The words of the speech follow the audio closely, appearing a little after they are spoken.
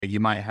You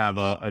might have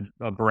a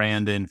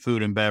brand in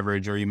food and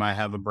beverage, or you might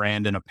have a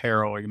brand in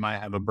apparel, or you might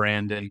have a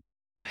brand in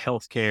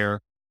healthcare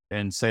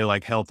and say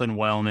like health and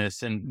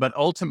wellness. But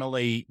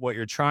ultimately what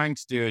you're trying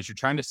to do is you're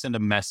trying to send a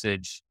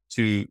message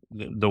to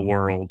the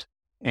world,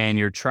 and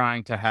you're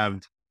trying to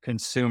have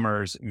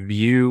consumers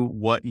view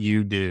what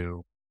you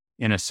do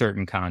in a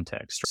certain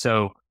context.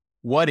 So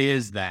what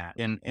is that?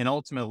 And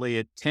ultimately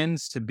it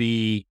tends to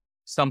be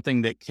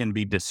something that can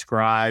be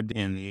described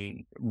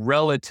in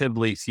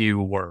relatively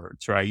few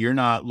words, right? You're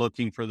not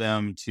looking for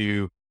them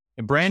to,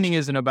 branding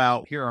isn't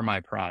about, here are my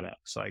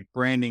products. Like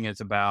branding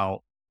is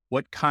about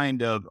what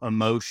kind of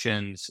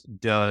emotions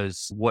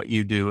does what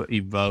you do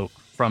evoke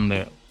from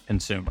the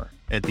consumer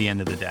at the end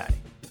of the day.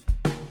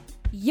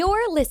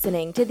 You're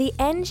listening to the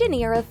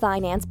Engineer of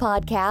Finance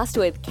podcast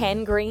with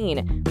Ken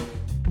Green.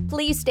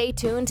 Please stay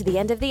tuned to the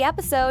end of the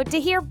episode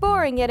to hear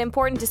boring yet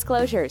important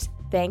disclosures.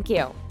 Thank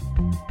you.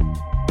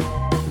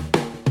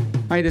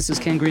 Hi, this is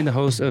Ken Green, the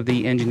host of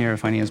the Engineer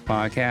of Finance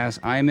podcast.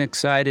 I'm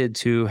excited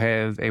to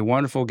have a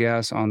wonderful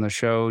guest on the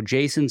show,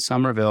 Jason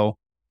Somerville.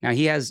 Now,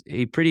 he has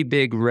a pretty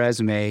big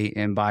resume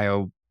and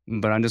bio,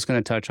 but I'm just going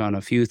to touch on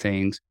a few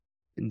things.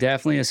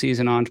 Definitely a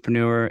seasoned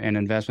entrepreneur and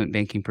investment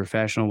banking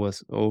professional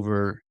with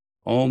over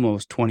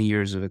almost 20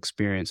 years of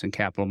experience in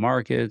capital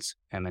markets,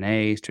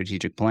 M&A,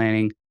 strategic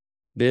planning,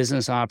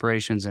 business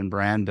operations, and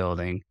brand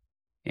building.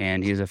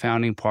 And he's a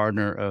founding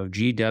partner of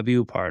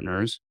GW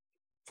Partners,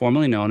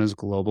 formerly known as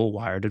Global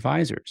Wired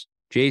Advisors.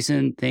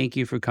 Jason, thank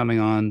you for coming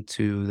on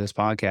to this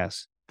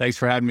podcast. Thanks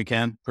for having me,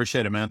 Ken.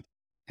 Appreciate it, man.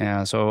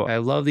 Yeah, so I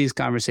love these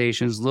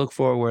conversations. Look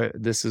for where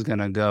this is going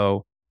to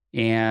go.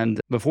 And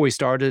before we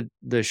started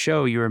the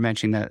show, you were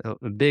mentioning that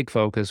a big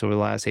focus over the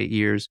last 8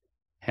 years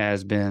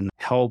has been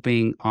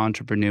helping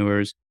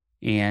entrepreneurs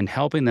and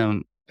helping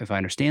them, if I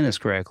understand this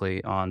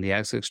correctly, on the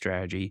exit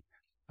strategy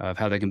of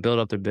how they can build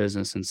up their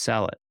business and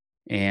sell it.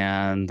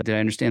 And did I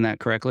understand that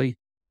correctly?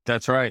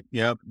 That's right.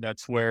 Yep.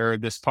 That's where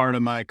this part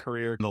of my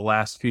career in the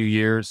last few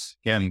years,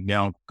 again,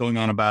 going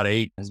on about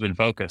 8, has been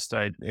focused.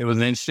 It was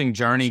an interesting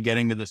journey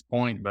getting to this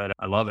point, but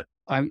I love it.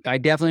 I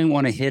definitely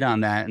want to hit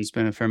on that and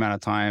spend a fair amount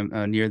of time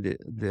near the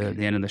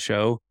end of the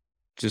show,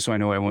 just so I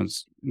know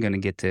everyone's going to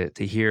get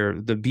to hear.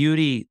 The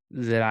beauty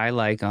that I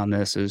like on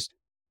this is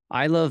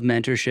I love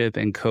mentorship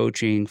and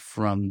coaching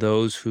from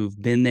those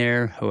who've been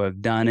there, who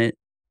have done it,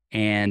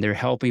 and they're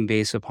helping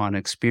based upon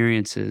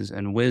experiences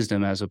and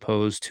wisdom as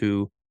opposed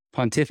to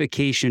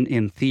pontification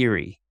in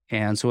theory.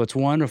 And so it's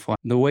wonderful.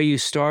 The way you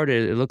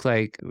started, it looked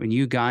like when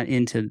you got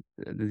into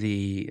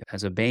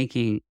as a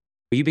banking,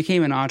 you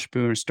became an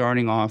entrepreneur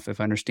starting off, if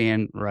I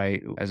understand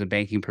right, as a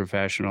banking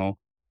professional.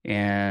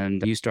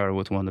 And you started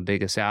with one of the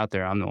biggest out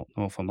there. I don't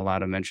know if I'm allowed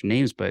to mention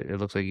names, but it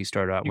looks like you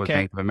started out with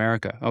Bank of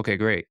America. Okay,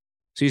 great.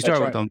 So you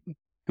started with them. And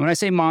when I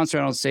say monster,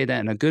 I don't say that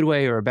in a good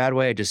way or a bad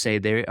way. I just say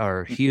they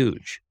are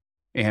huge.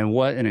 And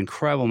what an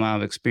incredible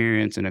amount of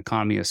experience and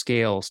economy of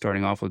scale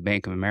starting off with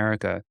Bank of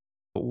America.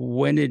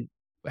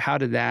 How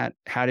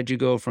did you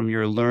go from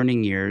your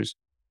learning years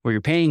where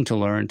you're paying to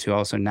learn to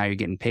also now you're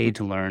getting paid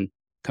to learn,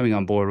 coming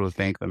on board with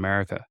Bank of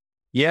America?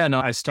 Yeah,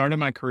 no, I started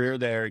my career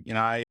there.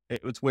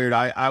 It was weird.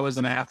 I was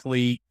an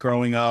athlete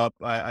growing up.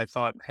 I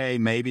thought, hey,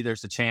 maybe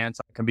there's a chance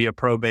I can be a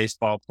pro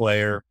baseball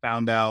player.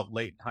 Found out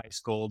late in high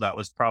school that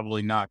was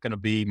probably not going to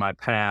be my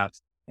path.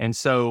 And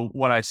so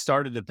what I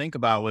started to think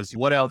about was,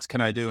 what else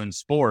can I do in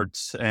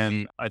sports?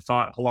 And I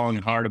thought long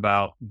and hard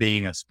about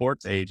being a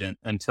sports agent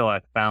until I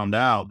found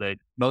out that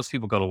most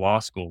people go to law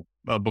school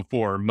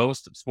before.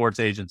 Most sports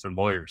agents are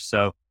lawyers.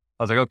 So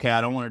I was like, okay, I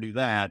don't want to do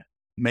that.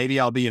 Maybe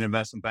I'll be an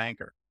investment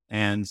banker.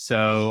 And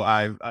so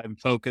I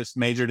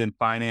majored in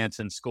finance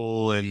in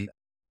school, and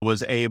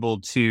was able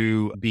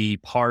to be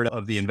part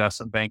of the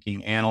investment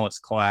banking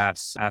analyst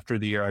class after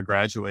the year I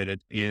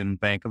graduated in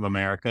Bank of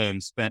America,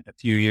 and spent a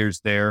few years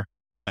there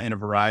in a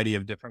variety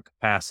of different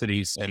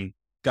capacities and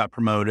got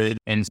promoted.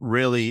 And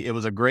really, it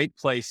was a great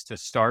place to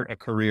start a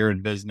career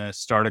in business,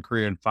 start a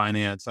career in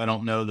finance. I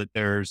don't know that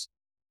there's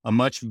a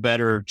much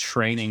better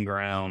training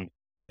ground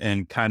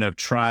and kind of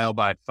trial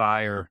by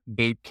fire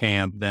boot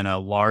camp than a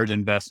large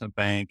investment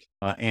bank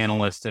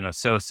analyst and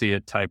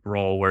associate type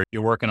role, where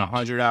you're working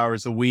 100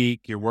 hours a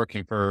week. You're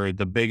working for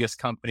the biggest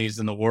companies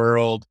in the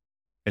world.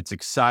 It's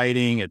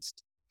exciting. It's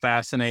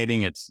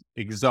fascinating. It's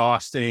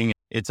exhausting.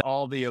 It's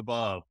all the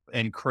above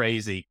and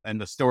crazy.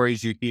 And the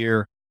stories you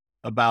hear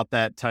about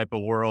that type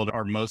of world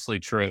are mostly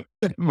true.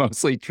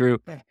 Mostly true.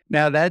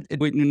 Now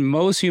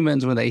most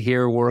humans, when they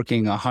hear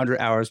working 100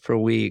 hours per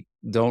week,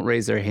 don't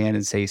raise their hand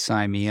and say,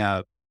 sign me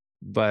up.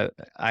 But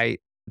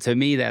to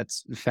me,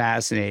 that's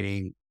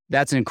fascinating.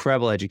 That's an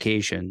incredible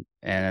education,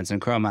 and it's an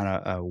incredible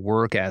amount of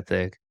work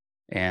ethic.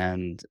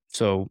 And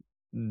so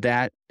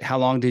how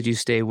long did you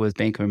stay with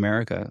Bank of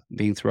America,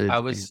 being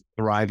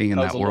thriving in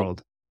that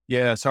world?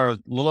 So I was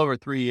a little over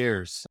 3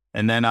 years.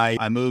 And then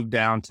I moved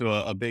down to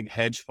a big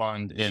hedge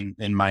fund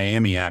in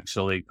Miami,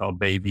 actually, called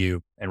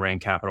Bayview, and ran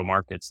capital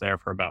markets there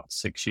for about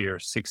 7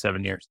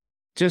 years.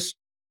 Just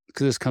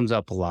because this comes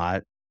up a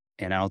lot,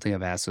 and I don't think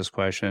I've asked this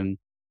question.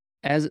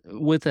 As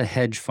with a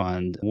hedge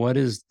fund, what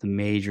is the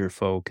major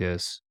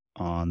focus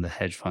on the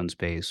hedge fund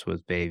space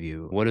with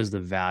Bayview? What is the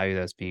value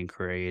that's being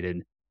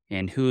created,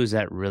 and who is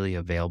that really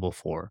available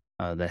for?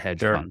 The hedge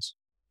Sure. funds.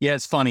 Yeah,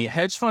 it's funny.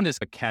 Hedge fund is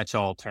a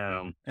catch-all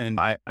term, and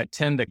I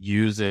tend to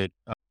use it,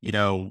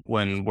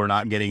 when we're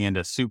not getting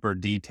into super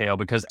detail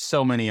because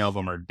so many of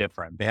them are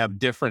different. They have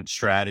different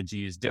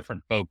strategies,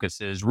 different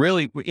focuses.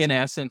 Really, in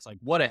essence, like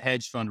what a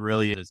hedge fund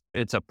really is,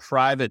 it's a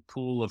private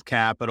pool of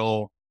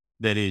capital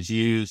that is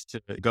used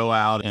to go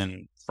out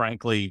and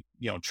frankly,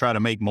 try to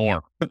make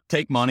more,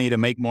 take money to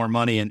make more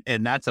money.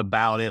 And that's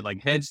about it.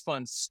 Like hedge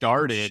funds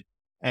started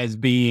as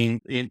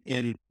being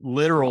in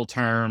literal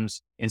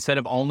terms, instead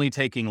of only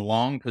taking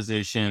long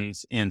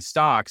positions in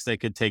stocks, they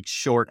could take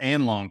short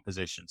and long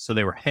positions. So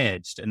they were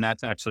hedged. And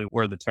that's actually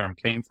where the term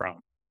came from.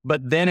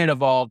 But then it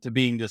evolved to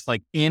being just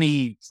like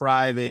any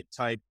private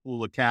type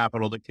pool of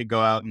capital that could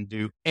go out and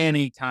do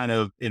any kind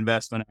of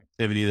investment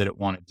activity that it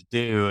wanted to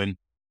do. And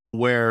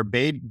where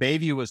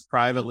Bayview was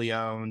privately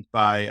owned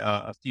by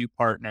a few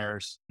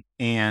partners,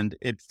 and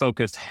it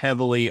focused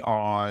heavily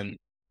on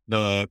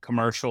the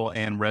commercial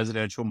and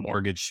residential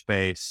mortgage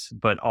space,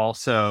 but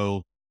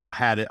also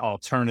had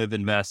alternative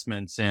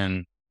investments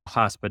in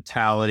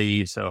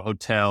hospitality, so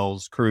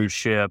hotels, cruise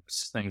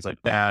ships, things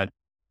like that,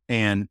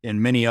 and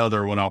many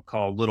other what I'll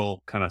call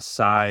little kind of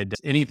side,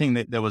 anything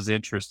that was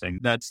interesting.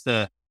 That's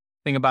the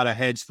thing about a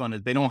hedge fund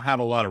is they don't have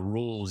a lot of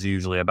rules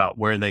usually about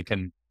where they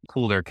can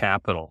pool their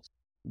capital.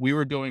 We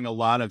were doing a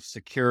lot of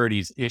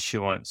securities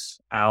issuance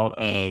out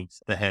of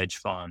the hedge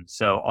fund.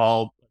 So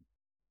all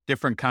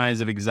different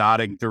kinds of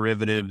exotic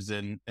derivatives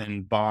and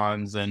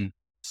bonds and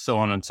so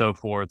on and so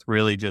forth,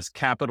 really just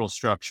capital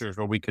structures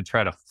where we could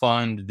try to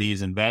fund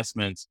these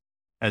investments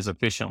as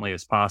efficiently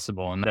as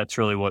possible. And that's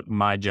really what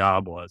my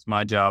job was.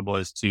 My job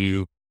was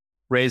to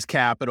raise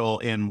capital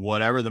in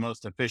whatever the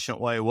most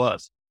efficient way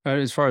was.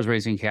 As far as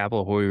raising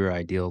capital, who are your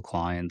ideal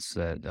clients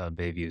that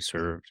Bayview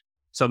served?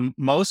 So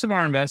most of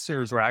our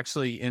investors were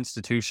actually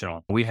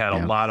institutional. We had a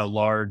Yeah. lot of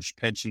large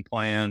pension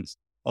plans,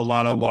 a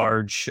lot of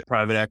large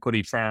private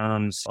equity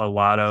firms, a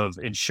lot of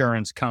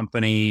insurance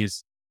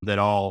companies that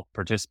all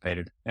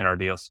participated in our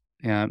deals.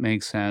 Yeah, it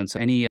makes sense.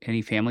 Any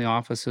family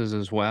offices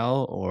as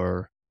well,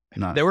 or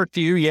not? There were a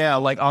few, yeah,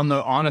 like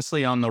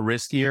honestly, on the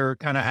riskier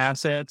kind of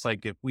assets,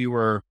 like if we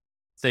were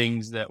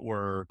things that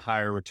were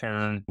higher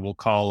return, we'll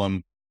call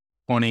them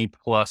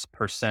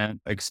 20+%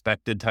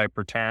 expected type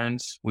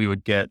returns, we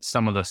would get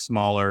some of the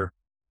smaller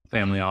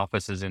family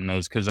offices in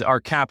those because our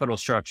capital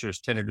structures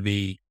tended to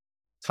be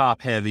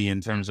top heavy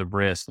in terms of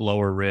risk,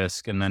 lower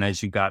risk. And then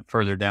as you got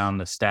further down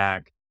the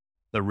stack,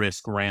 the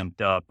risk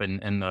ramped up and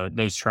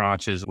those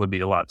tranches would be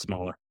a lot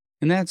smaller.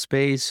 In that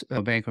space,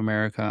 Bank of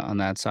America on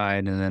that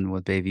side, and then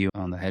with Bayview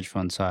on the hedge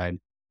fund side,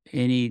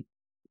 any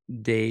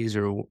days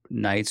or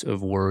nights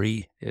of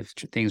worry if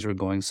things were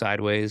going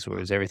sideways, or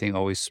is everything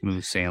always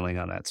smooth sailing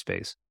on that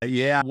space?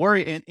 Yeah.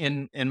 Worry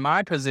in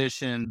my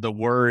position, the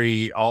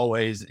worry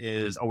always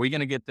is, are we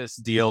going to get this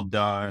deal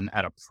done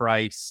at a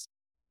price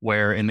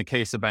where in the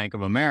case of Bank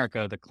of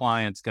America, the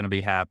client's going to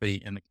be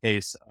happy. In the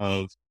case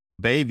of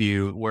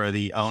Bayview, where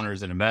the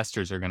owners and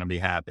investors are going to be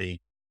happy.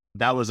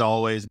 That was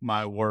always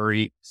my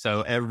worry.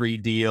 So every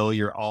deal,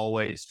 you're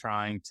always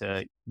trying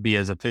to be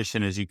as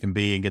efficient as you can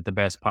be and get the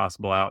best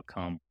possible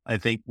outcome. I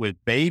think with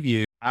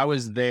Bayview, I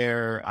was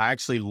there. I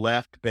actually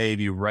left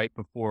Bayview right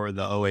before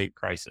the '08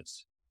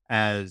 crisis.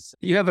 As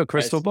You have a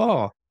crystal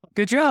ball.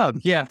 Good job.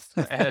 yeah,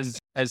 as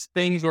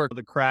things were,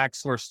 the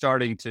cracks were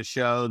starting to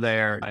show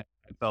there. I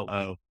felt,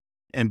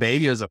 and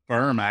Bayview as a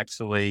firm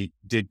actually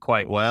did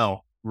quite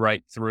well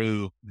right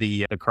through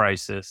the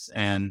crisis,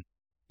 and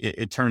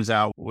it turns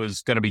out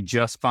was going to be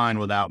just fine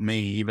without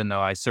me, even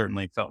though I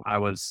certainly felt I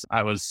was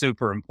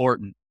super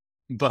important.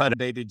 But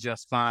they did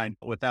just fine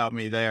without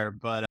me there.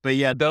 But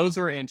yeah, those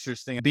were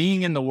interesting.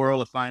 Being in the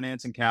world of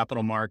finance and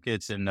capital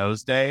markets in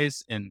those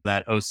days, in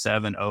that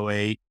 '07,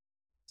 '08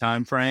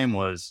 timeframe,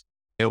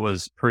 it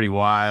was pretty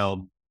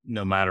wild.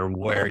 No matter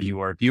where you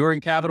were, if you were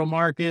in capital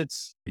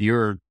markets,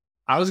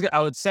 I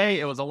would say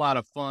it was a lot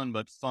of fun,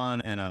 but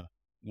fun in a,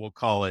 we'll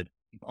call it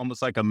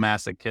almost like a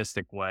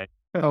masochistic way.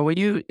 Oh,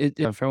 for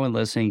everyone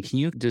listening, can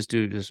you just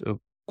do just a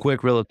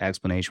quick, real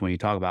explanation when you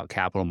talk about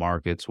capital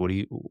markets? What do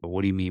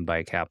you mean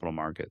by capital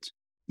markets?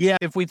 Yeah,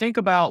 if we think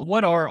about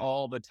what are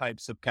all the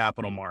types of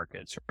capital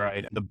markets,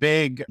 right? The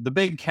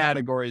big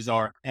categories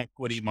are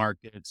equity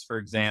markets, for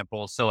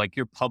example. So like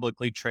your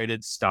publicly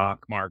traded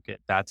stock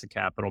market, that's a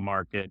capital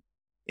market.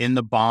 In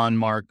the bond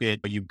market,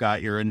 you've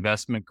got your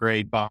investment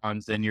grade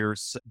bonds and your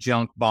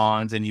junk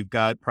bonds, and you've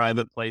got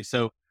private place.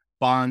 So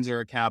bonds are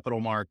a capital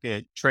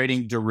market.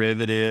 Trading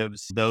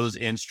derivatives, those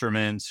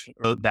instruments,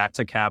 that's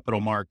a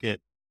capital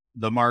market.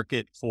 The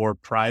market for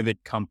private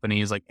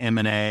companies like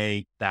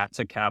M&A, that's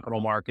a capital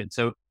market.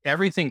 So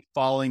everything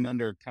falling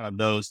under kind of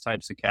those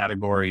types of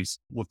categories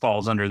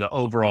falls under the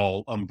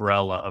overall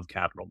umbrella of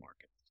capital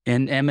market.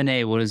 And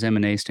M&A, what does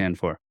M&A stand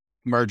for?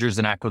 Mergers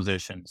and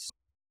acquisitions.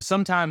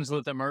 Sometimes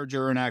with a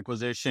merger and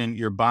acquisition,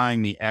 you're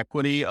buying the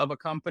equity of a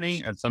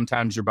company, and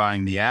sometimes you're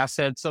buying the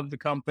assets of the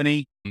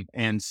company.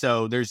 And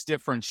so there's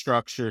different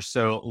structures.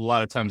 So a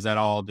lot of times that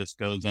all just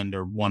goes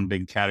under one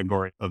big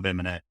category of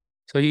M&A.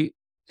 So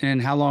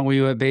and how long were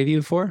you at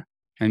Bayview for?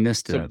 I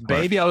missed So that part.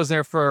 Baby, I was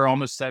there for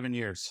almost 7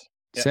 years.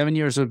 Yep. 7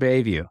 years with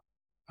Bayview.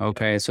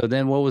 Okay. So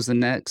then what was the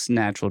next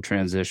natural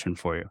transition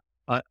for you?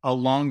 A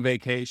long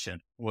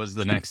vacation was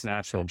the next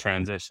natural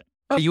transition.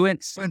 You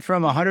went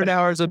from 100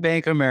 hours of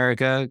Bank of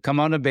America, come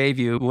on to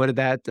Bayview.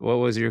 What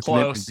was your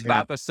Close, commitment?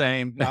 about the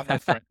same, not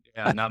different.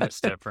 Yeah, not as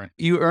different.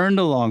 You earned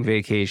a long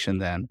vacation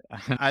then.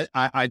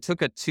 I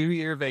took a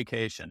 2-year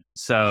vacation.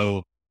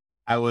 So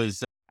I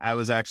was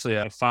actually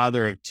a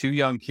father of 2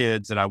 young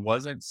kids that I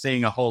wasn't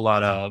seeing a whole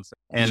lot of.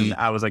 And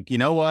I was like, you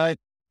know what?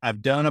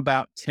 I've done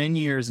about 10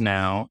 years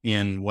now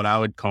in what I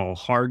would call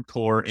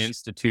hardcore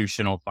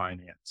institutional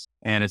finance.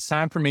 And it's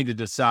time for me to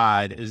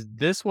decide, is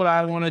this what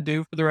I want to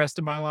do for the rest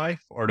of my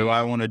life, or do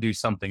I want to do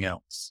something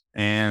else?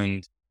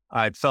 And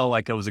I felt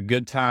like it was a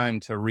good time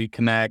to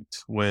reconnect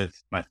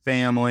with my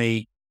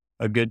family,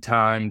 a good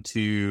time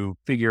to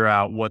figure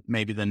out what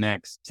maybe the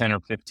next 10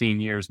 or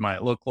 15 years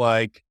might look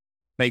like,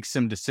 make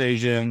some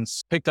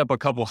decisions, picked up a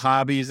couple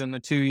hobbies in the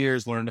 2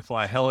 years, learned to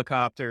fly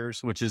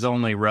helicopters, which is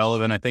only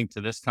relevant, I think,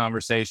 to this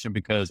conversation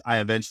because I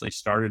eventually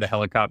started a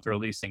helicopter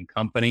leasing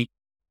company.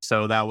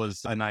 So that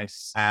was a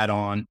nice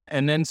add-on.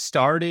 And then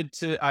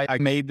I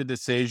made the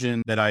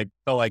decision that I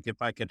felt like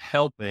if I could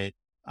help it,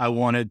 I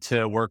wanted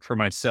to work for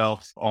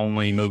myself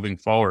only moving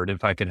forward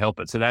if I could help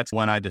it. So that's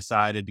when I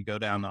decided to go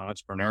down the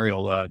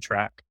entrepreneurial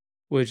track.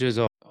 Which is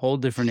a whole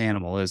different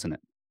animal, isn't it?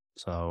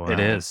 So It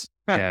is.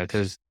 Yeah,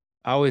 because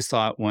I always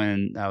thought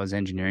when I was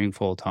engineering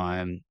full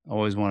time,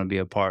 always want to be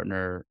a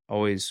partner,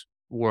 always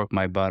work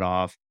my butt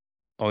off.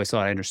 Always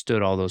thought I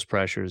understood all those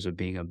pressures of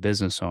being a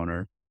business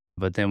owner.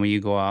 But then when you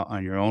go out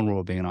on your own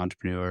world, being an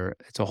entrepreneur,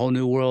 it's a whole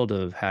new world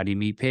of how do you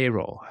meet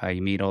payroll, how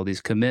you meet all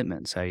these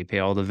commitments, how you pay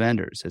all the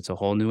vendors. It's a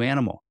whole new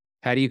animal.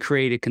 How do you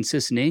create a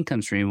consistent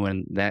income stream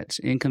when that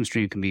income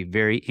stream can be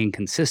very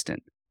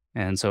inconsistent?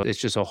 And so it's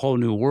just a whole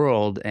new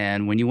world.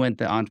 And when you went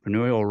the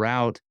entrepreneurial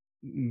route,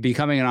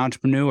 becoming an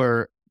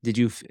entrepreneur,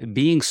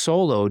 being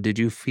solo, did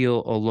you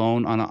feel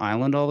alone on an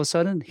island all of a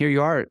sudden? Here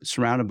you are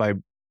surrounded by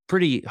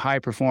pretty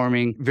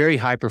very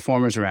high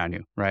performers around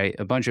you, right?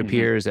 A bunch of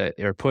peers that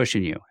are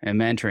pushing you and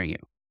mentoring you,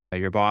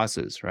 your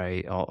bosses,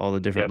 right? All the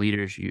different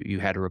leaders you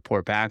had to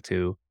report back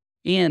to,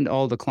 and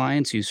all the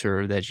clients you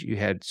serve that you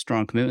had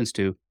strong commitments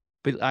to.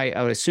 But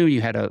I would assume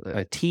you had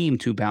a team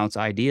to bounce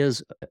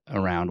ideas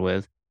around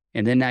with.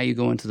 And then now you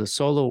go into the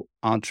solo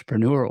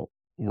entrepreneurial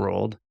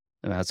world.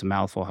 That's a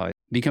mouthful.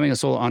 Becoming a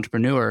solo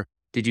entrepreneur,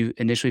 did you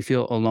initially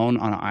feel alone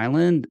on an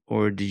island,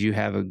 or did you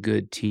have a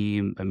good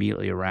team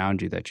immediately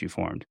around you that you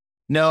formed?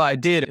 No, I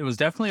did. It was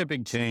definitely a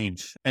big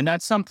change. And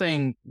that's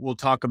something we'll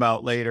talk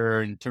about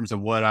later in terms of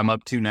what I'm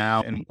up to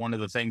now. And one of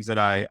the things that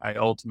I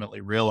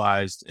ultimately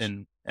realized,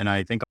 and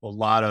I think a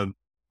lot of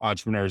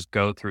entrepreneurs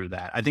go through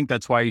that. I think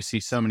that's why you see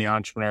so many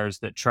entrepreneurs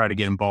that try to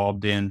get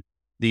involved in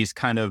these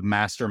kind of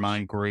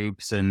mastermind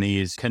groups and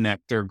these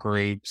connector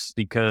groups,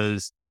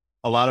 because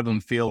a lot of them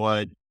feel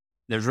like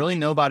there's really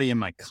nobody in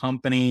my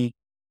company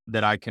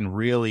that I can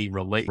really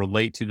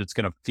relate to that's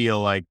going to feel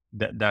like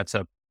that's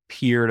a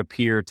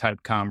peer-to-peer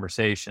type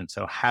conversation.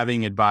 So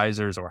having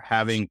advisors or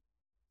having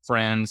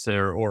friends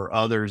or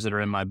others that are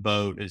in my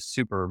boat is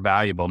super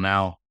valuable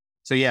now.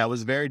 So yeah, it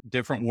was a very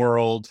different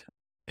world.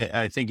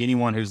 I think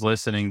anyone who's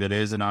listening that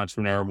is an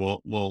entrepreneur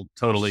will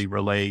totally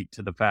relate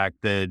to the fact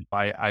that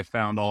I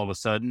found all of a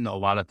sudden a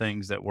lot of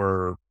things that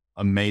were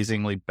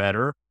amazingly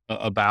better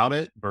about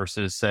it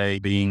versus, say,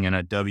 being in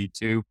a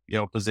W-2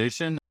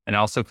 position. And I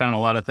also found a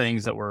lot of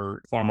things that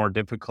were far more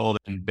difficult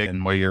and big,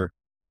 and where you're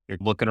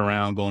looking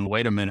around going,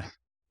 wait a minute,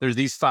 there's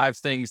these 5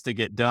 things to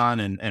get done.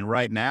 And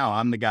right now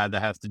I'm the guy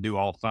that has to do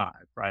all 5,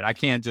 right? I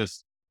can't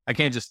just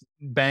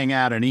bang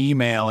out an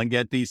email and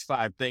get these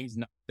 5 things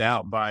knocked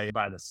out by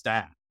the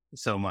staff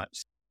so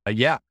much.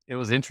 Yeah, it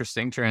was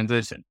interesting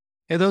transition.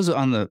 Hey, those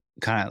on the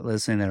kind of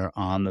listening that are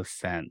on the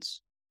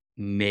fence,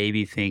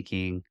 maybe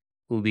thinking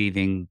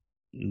leaving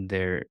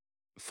their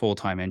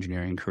full-time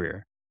engineering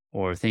career,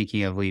 or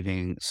thinking of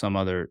leaving some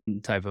other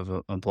type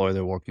of employer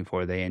they're working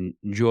for. They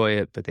enjoy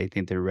it, but they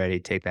think they're ready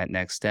to take that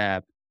next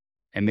step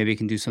and maybe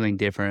can do something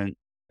different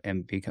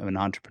and become an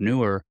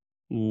entrepreneur.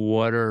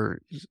 What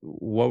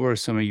were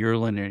some of your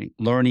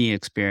learning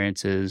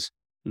experiences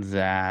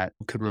that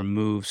could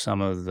remove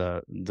some of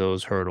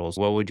those hurdles?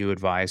 What would you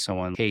advise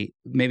someone? Hey,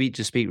 maybe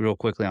just speak real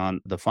quickly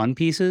on the fun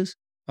pieces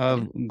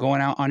of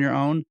going out on your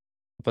own,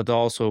 but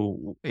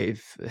also,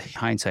 if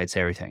hindsight's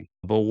everything.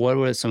 But what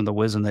was some of the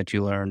wisdom that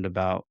you learned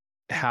about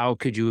how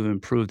could you have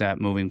improved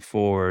that moving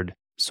forward?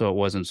 So it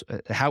wasn't,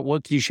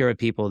 what could you share with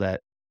people to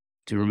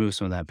remove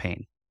some of that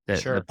pain,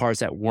 the parts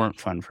that weren't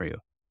fun for you?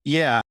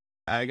 Yeah,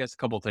 I guess a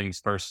couple of things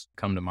first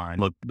come to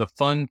mind. Look, the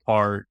fun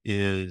part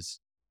is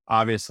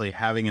obviously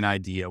having an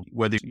idea,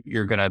 whether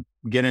you're going to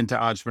get into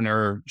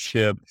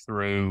entrepreneurship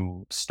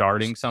through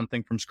starting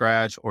something from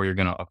scratch, or you're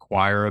going to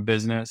acquire a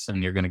business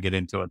and you're going to get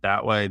into it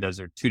that way. Those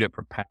are two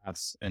different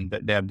paths, and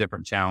they have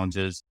different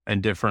challenges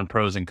and different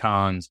pros and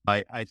cons.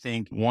 I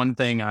think one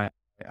thing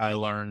I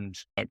learned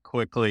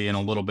quickly and a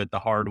little bit the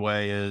hard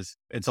way is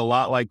it's a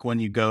lot like when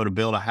you go to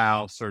build a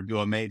house or do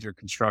a major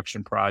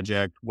construction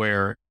project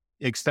where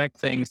expect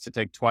things to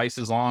take twice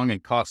as long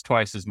and cost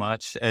twice as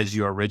much as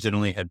you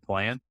originally had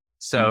planned.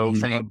 So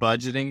from a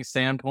budgeting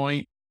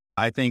standpoint,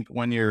 I think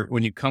when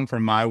you come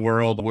from my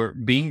world, where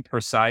being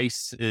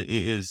precise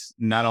is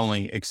not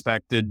only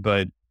expected,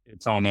 but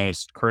it's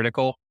almost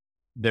critical.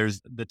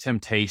 There's the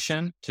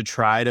temptation to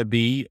try to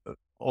be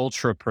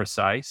ultra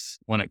precise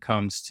when it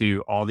comes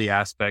to all the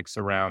aspects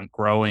around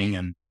growing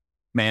and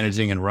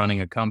managing and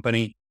running a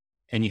company.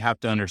 And you have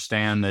to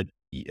understand that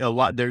a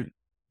lot there,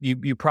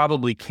 you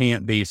probably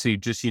can't be. So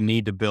you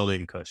need to build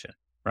in cushion,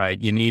 right?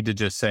 You need to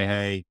just say,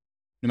 hey,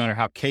 no matter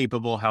how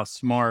capable, how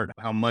smart,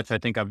 how much I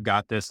think I've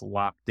got this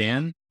locked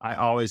in, I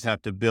always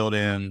have to build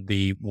in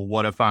the, well,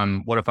 what if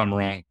I'm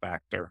wrong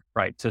factor,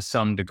 right? To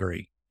some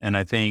degree. And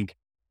I think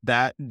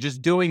that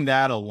just doing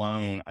that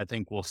alone, I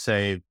think will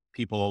save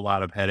people a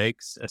lot of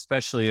headaches,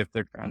 especially if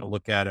they're trying to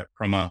look at it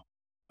from a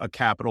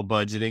capital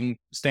budgeting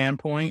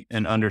standpoint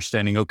and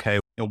understanding, okay,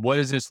 what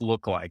does this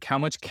look like? How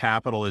much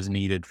capital is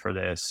needed for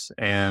this?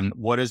 And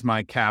what is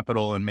my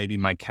capital and maybe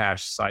my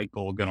cash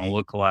cycle going to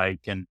look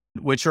like? And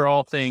which are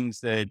all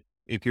things that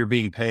if you're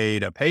being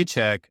paid a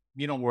paycheck,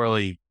 you don't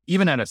really,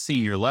 even at a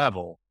senior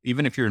level,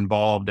 even if you're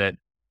involved at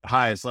the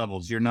highest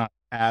levels, you're not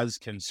as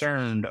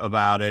concerned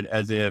about it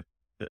as if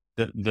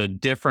the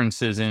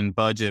differences in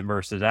budget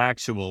versus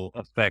actual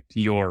affect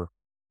your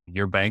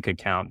bank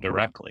account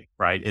directly,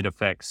 right? It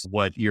affects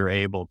what you're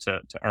able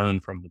to earn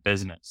from the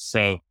business.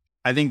 So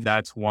I think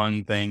that's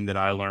one thing that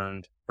I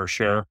learned for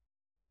sure,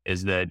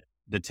 is that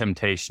the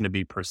temptation to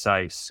be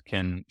precise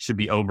should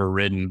be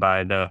overridden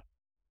by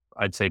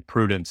I'd say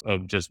prudence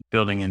of just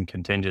building in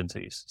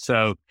contingencies.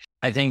 So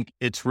I think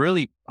it's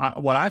really,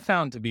 what I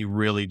found to be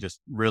really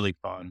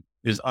fun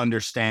is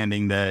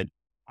understanding that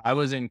I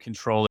was in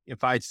control.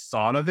 If I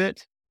thought of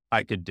it,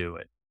 I could do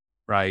it,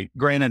 right?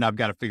 Granted, I've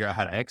got to figure out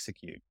how to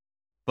execute,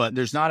 but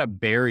there's not a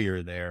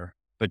barrier there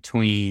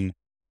between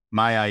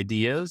my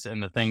ideas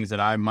and the things that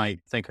I might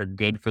think are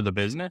good for the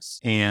business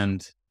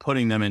and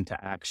putting them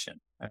into action.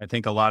 I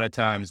think a lot of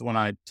times when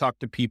I talk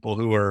to people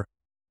who are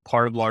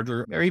part of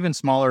larger or even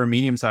smaller or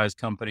medium-sized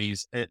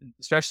companies,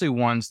 especially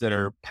ones that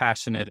are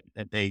passionate,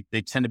 they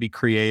tend to be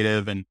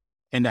creative and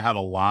to have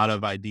a lot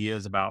of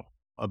ideas about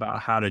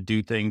how to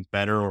do things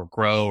better or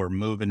grow or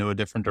move into a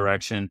different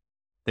direction.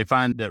 They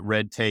find that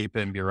red tape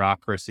and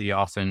bureaucracy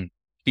often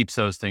keeps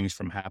those things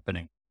from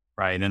happening.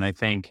 Right. And I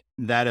think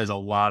that is a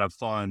lot of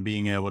fun,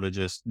 being able to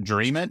just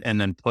dream it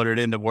and then put it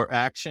into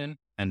action,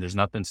 and there's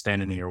nothing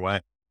standing in your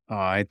way.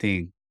 I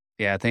think,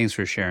 yeah, thanks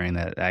for sharing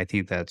that. I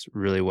think that's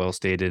really well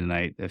stated.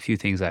 And a few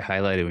things I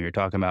highlighted when you're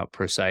talking about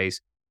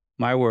precise.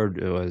 My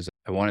word was,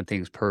 I wanted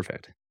things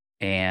perfect.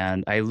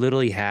 And I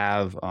literally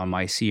have on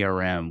my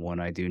CRM, when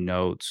I do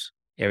notes,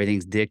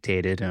 everything's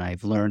dictated, and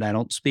I've learned I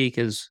don't speak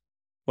as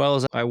well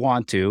as I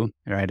want to,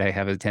 right? I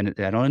have a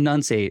tendency, I don't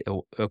enunciate.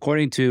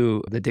 According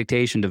to the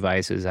dictation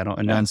devices, I don't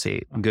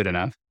enunciate good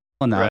enough.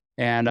 Right.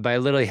 And I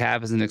literally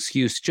have as an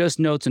excuse just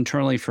notes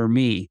internally for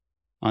me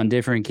on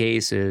different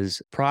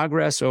cases,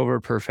 progress over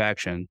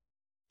perfection.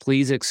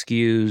 Please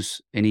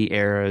excuse any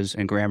errors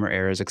and grammar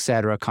errors,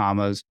 etc.,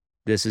 commas.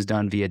 This is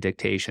done via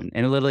dictation.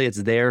 And literally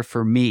it's there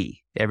for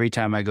me every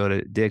time I go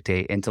to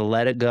dictate, and to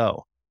let it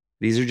go.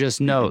 These are just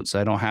notes.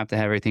 I don't have to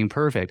have everything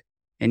perfect.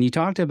 And you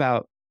talked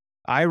about,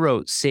 I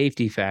wrote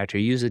safety factor,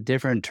 use a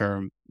different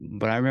term,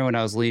 but I remember when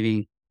I was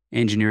leaving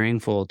engineering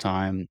full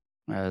time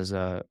as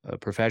a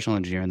professional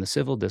engineer in the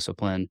civil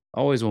discipline,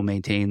 always will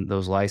maintain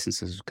those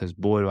licenses because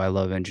boy, do I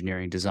love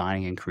engineering,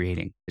 designing and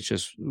creating. It's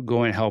just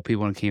going to help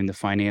people when it came to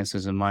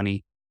finances and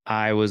money.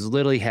 I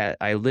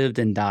lived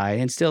and died,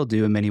 and still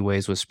do in many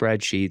ways, with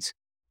spreadsheets.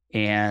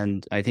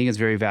 And I think it's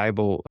very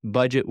valuable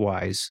budget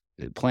wise.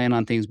 Plan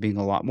on things being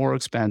a lot more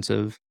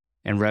expensive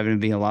and revenue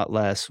being a lot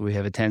less. We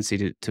have a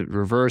tendency to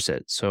reverse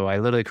it. So I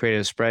literally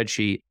created a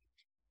spreadsheet,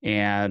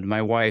 and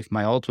my wife,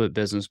 my ultimate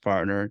business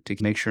partner, to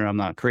make sure I'm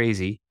not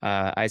crazy,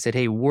 I said,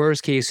 hey,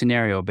 worst case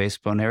scenario, based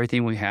upon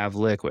everything we have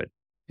liquid,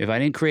 if I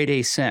didn't create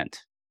a cent,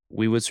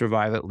 we would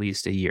survive at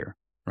least a year,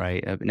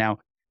 right? Now,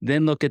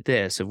 then look at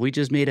this. If we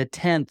just made a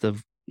tenth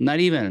of, not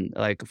even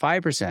like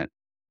 5%,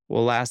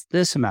 we'll last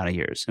this amount of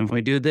years. And if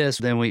we do this,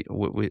 then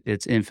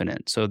it's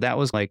infinite. So that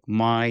was like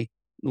my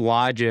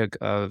logic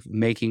of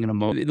making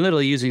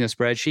literally using a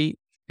spreadsheet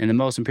and the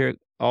most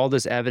empirical, all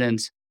this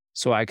evidence,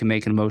 so I can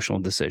make an emotional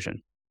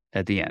decision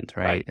at the end,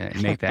 right?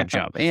 And make that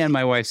jump. And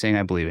my wife saying,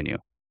 I believe in you.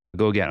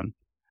 Go get them.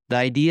 The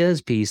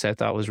ideas piece I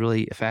thought was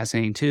really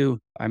fascinating too.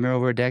 I remember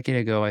over a decade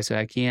ago, I said,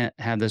 I can't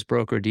have this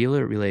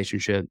broker-dealer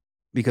relationship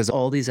because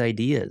all these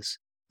ideas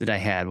that I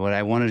had, what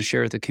I wanted to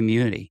share with the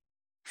community,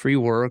 free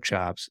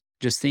workshops,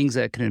 just things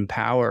that could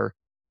empower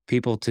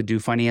people to do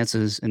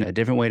finances in a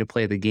different way to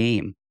play the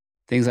game.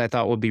 things I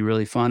thought would be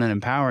really fun and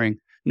empowering.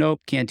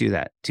 Nope, can't do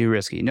that. Too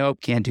risky. Nope,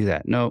 can't do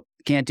that. Nope,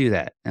 can't do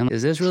that. And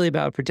is this really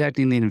about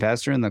protecting the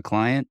investor and the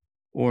client,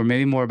 or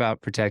maybe more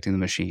about protecting the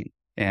machine?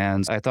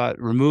 And I thought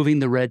removing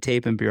the red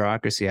tape and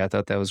bureaucracy, I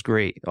thought that was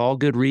great. All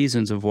good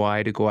reasons of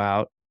why to go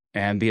out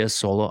and be a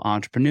solo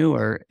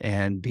entrepreneur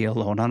and be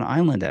alone on an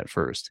island at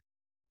first.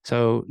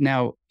 So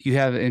now you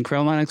have an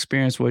incredible amount of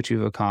experience, what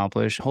you've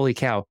accomplished. Holy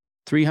cow,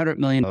 300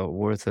 million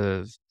worth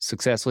of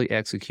successfully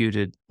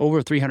executed,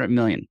 over 300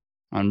 million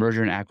on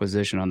merger and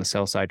acquisition on the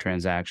sell side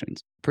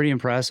transactions. Pretty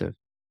impressive.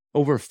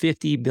 Over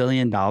 $50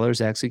 billion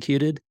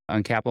executed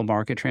on capital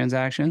market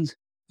transactions.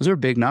 Those are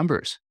big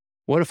numbers.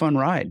 What a fun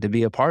ride to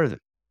be a part of it.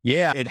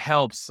 Yeah, it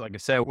helps. Like I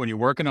said, when you're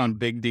working on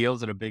big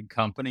deals at a big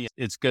company,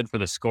 it's good for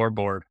the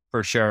scoreboard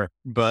for sure.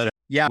 But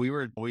yeah,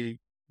 we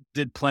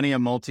did plenty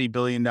of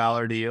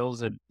multi-billion-dollar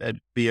deals at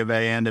B of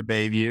A and at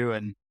Bayview.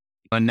 And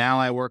now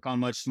I work on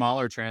much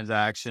smaller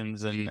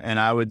transactions. And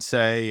I would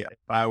say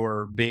if I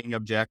were being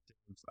objective,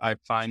 I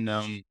find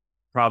them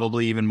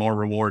probably even more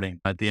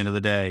rewarding at the end of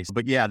the day.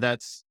 But yeah,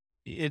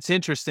 it's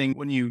interesting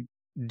when you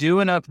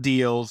do enough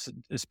deals,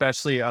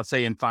 especially I'll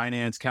say in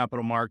finance,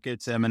 capital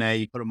markets, M&A,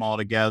 you put them all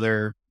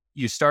together,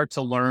 you start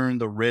to learn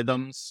the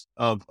rhythms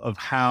of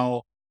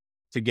how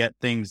to get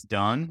things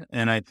done.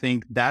 And I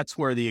think that's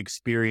where the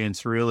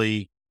experience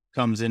really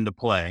comes into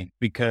play,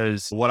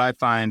 because what I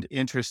find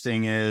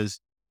interesting is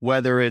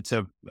whether it's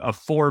a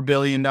 $4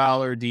 billion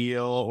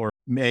deal, or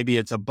maybe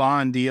it's a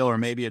bond deal, or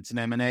maybe it's an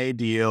M&A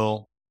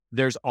deal,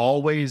 there's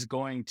always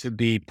going to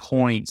be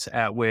points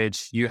at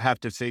which you have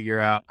to figure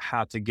out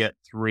how to get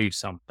through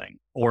something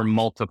or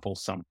multiple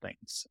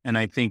somethings. And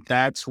I think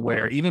that's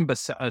where, even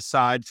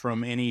aside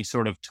from any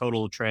sort of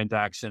total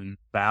transaction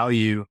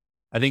value,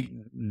 I think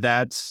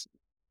that's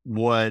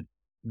what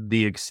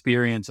the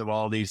experience of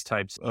all these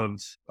types of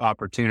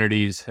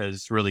opportunities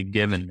has really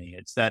given me.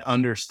 It's that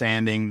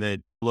understanding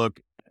that,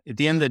 look, at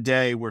the end of the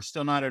day, we're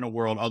still not in a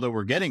world, although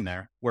we're getting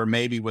there, where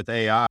maybe with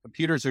AI,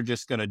 computers are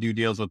just going to do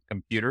deals with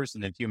computers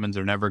and that humans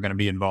are never going to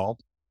be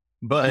involved.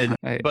 But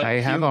I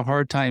have a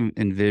hard time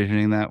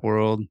envisioning that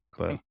world.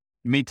 But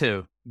me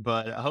too.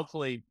 But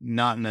hopefully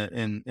not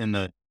in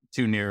the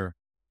too near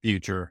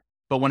future.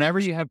 But whenever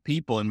you have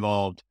people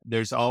involved,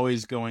 there's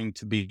always going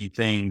to be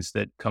things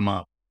that come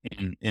up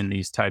in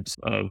these types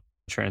of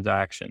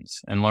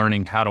transactions, and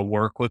learning how to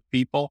work with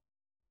people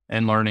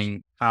and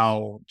learning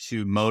how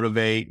to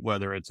motivate,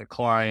 whether it's a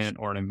client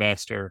or an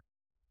investor,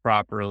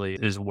 properly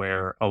is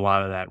where a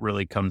lot of that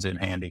really comes in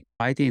handy.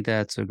 I think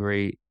that's a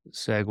great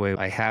segue.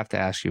 I have to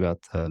ask you about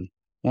I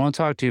want to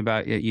talk to you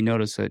about, you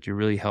notice that you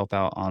really help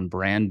out on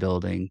brand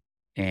building.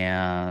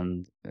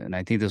 And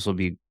I think this will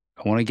be,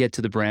 I want to get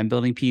to the brand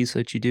building piece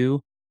that you do.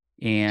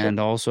 And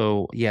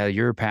also,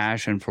 your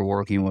passion for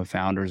working with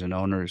founders and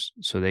owners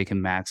so they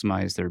can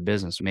maximize their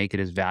business, make it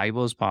as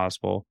valuable as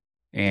possible.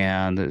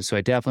 And so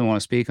I definitely want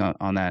to speak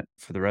on that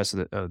for the rest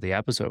of the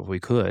episode if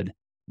we could.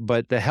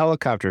 But the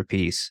helicopter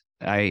piece,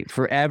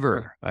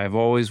 I've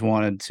always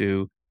wanted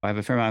to. I have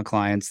a fair amount of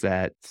clients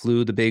that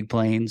flew the big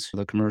planes,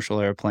 the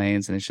commercial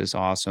airplanes, and it's just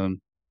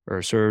awesome,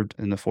 or served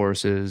in the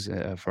forces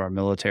for our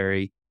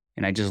military.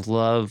 And I just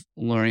love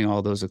learning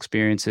all those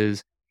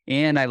experiences.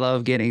 And I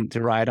love getting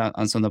to ride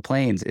on some of the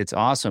planes. It's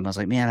awesome. I was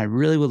like, man, I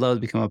really would love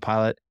to become a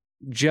pilot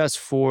just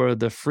for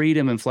the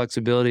freedom and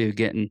flexibility of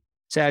getting,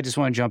 say, I just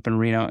want to jump in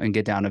Reno and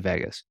get down to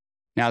Vegas.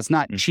 Now, it's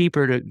not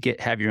cheaper to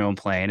have your own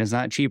plane. It's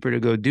not cheaper to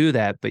go do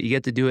that, but you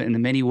get to do it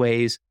in many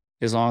ways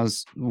as long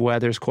as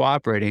weather's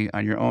cooperating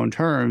on your own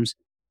terms,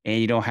 and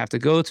you don't have to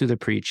go through the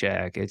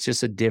pre-check. It's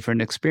just a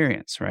different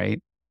experience,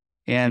 right?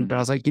 But I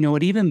was like, you know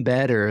what, even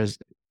better is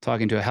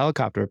talking to a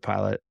helicopter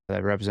pilot that I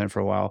represented for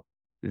a while.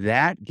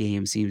 That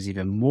game seems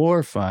even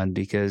more fun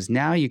because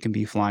now you can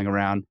be flying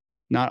around,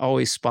 not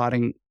always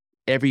spotting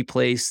every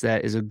place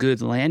that is a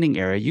good landing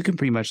area. You can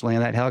pretty much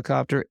land that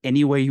helicopter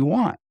any way you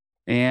want,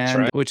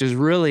 and which is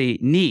really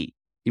neat.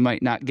 You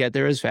might not get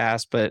there as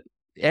fast, but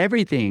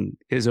everything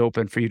is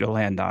open for you to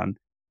land on.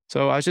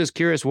 So I was just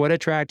curious, what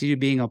attracted you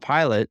being a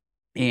pilot,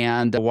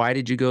 and why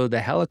did you go the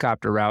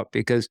helicopter route?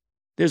 Because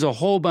there's a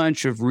whole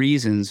bunch of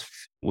reasons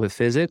with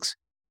physics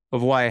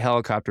of why a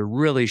helicopter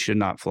really should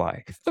not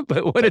fly.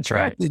 But what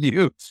attracted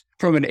you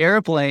from an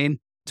airplane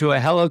to a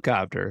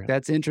helicopter?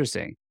 That's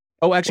interesting.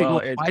 Oh,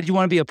 actually, why did you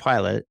want to be a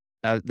pilot?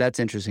 That's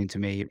interesting to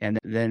me. And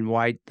then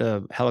why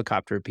the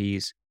helicopter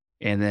piece,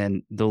 and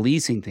then the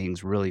leasing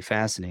thing's really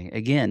fascinating.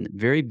 Again,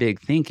 very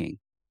big thinking.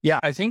 Yeah,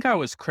 I think I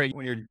was crazy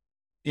when you're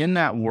in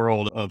that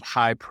world of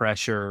high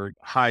pressure,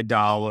 high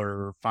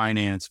dollar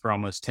finance for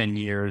almost 10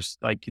 years.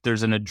 Like,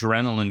 there's an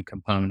adrenaline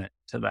component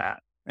to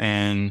that.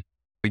 And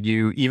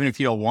you, even if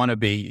you don't want to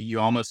be, you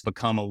almost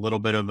become a little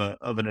bit of an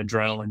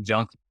adrenaline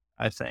junkie,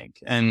 I think.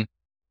 And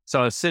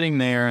so I was sitting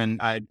there,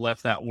 and I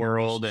left that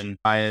world, and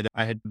I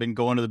had been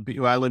going to the beach.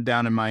 I lived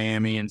down in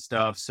Miami and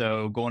stuff.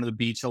 So going to the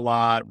beach a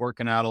lot,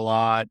 working out a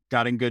lot,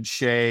 got in good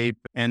shape,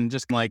 and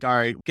just like, all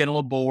right, getting a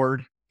little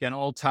bored. get an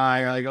old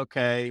tire. Like,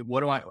 okay, what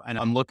do I, and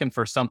I'm looking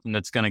for something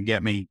that's going to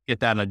get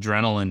that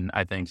adrenaline,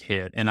 I think,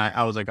 hit. And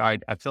I was like, all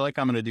right, I feel like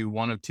I'm going to do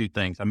one of two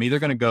things. I'm either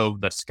going to go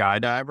the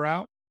skydive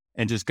route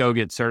and just go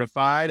get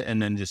certified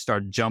and then just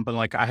start jumping.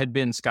 Like I'd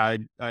gone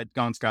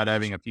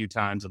skydiving a few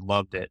times and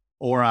loved it.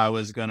 Or I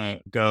was going to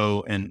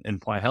go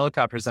and fly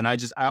helicopters. And I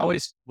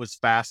always was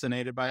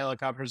fascinated by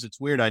helicopters. It's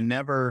weird. I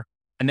never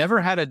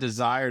had a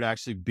desire to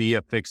actually be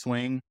a fixed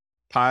wing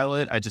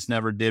pilot. I just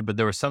never did. But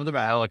there was something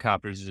about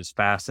helicopters that just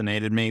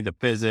fascinated me, the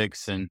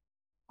physics. And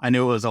I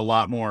knew it was a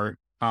lot more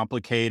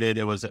complicated.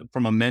 It was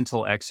from a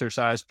mental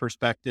exercise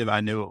perspective.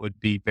 I knew it would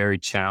be very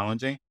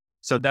challenging.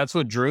 So that's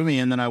what drew me.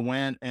 And then I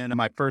went, and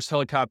my first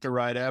helicopter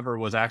ride ever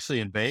was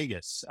actually in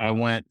Vegas.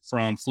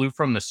 Flew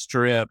from the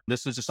Strip.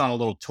 This was just on a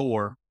little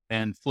tour,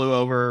 and flew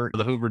over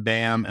the Hoover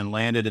Dam and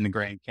landed in the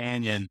Grand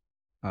Canyon.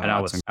 And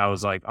I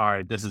was like, all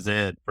right, this is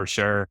it for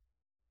sure.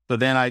 So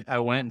then I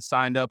went and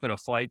signed up at a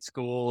flight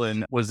school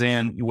and was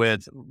in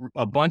with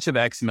a bunch of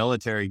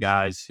ex-military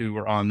guys who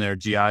were on their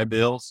GI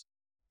Bills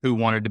who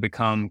wanted to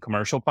become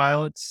commercial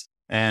pilots.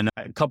 And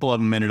a couple of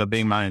them ended up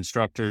being my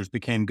instructors,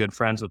 became good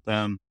friends with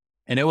them.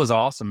 And it was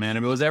awesome, man.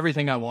 It was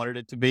everything I wanted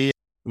it to be.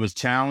 It was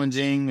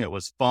challenging. It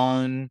was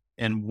fun.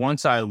 And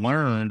once I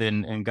learned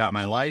and got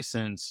my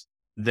license,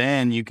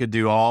 then you could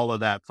do all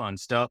of that fun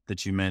stuff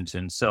that you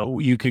mentioned. So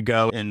you could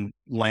go and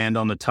land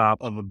on the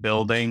top of a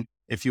building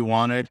if you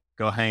wanted,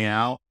 go hang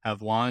out,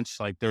 have lunch.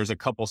 Like there's a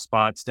couple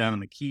spots down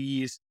in the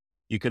Keys.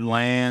 You could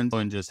land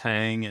and just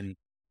hang and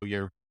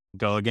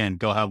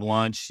go have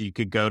lunch. You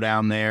could go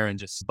down there and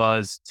just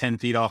buzz 10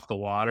 feet off the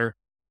water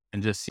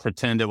and just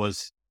pretend it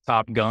was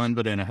Top Gun,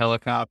 but in a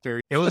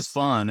helicopter. It was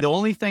fun. The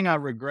only thing I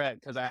regret,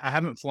 because I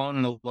haven't flown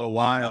in a little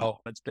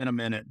while, it's been a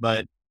minute,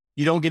 but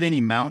you don't get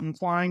any mountain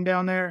flying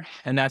down there.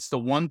 And that's the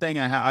one thing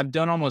I've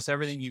done almost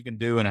everything you can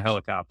do in a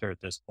helicopter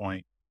at this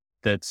point.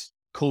 That's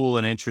cool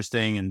and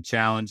interesting and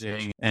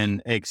challenging,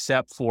 and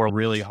except for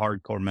really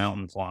hardcore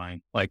mountain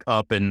flying, like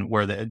up and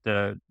where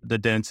the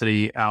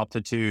density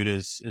altitude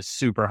is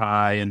super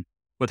high. And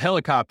with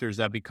helicopters,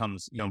 that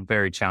becomes,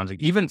 very challenging.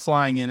 Even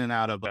flying in and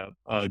out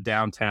of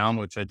downtown,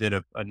 which I did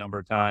a number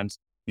of times,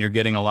 you're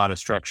getting a lot of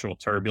structural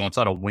turbulence, a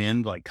lot of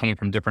wind, like coming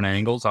from different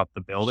angles off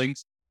the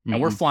buildings. And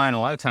we're flying,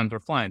 a lot of times we're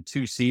flying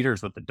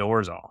 2-seaters with the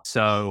doors off.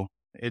 So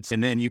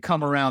and then you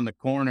come around the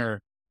corner,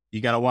 you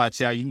got to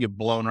watch out. You can get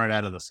blown right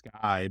out of the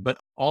sky. But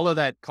all of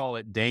that, call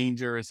it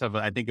danger and stuff,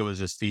 I think it was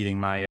just feeding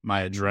my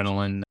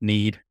adrenaline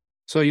need.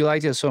 So you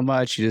liked it so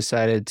much, you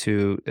decided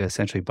to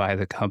essentially buy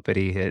the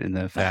company, and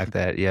the fact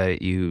that,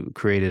 you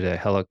created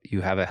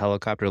you have a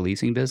helicopter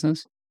leasing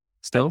business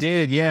still? I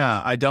did,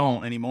 yeah. I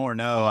don't anymore.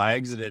 No, I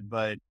exited,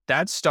 but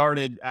that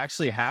started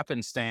actually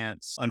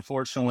happenstance,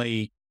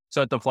 unfortunately.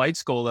 So at the flight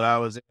school that I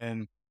was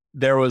in,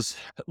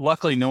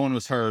 luckily no one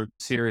was hurt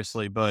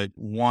seriously, but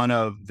one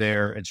of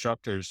their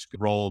instructors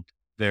rolled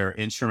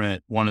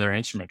one of their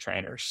instrument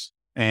trainers.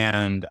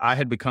 And I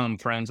had become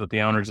friends with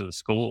the owners of the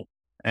school.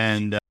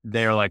 And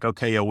they're like,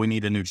 okay, we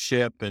need a new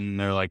ship. And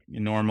they're like,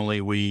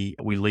 normally we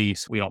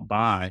lease, we don't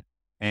buy.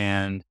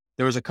 And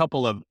there was a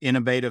couple of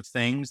innovative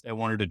things they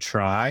wanted to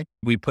try.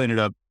 We put it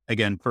up,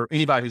 again, for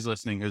anybody who's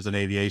listening who's an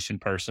aviation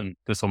person,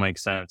 this will make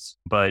sense.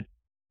 But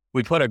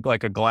we put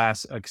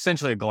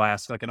essentially a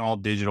glass, like an all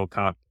digital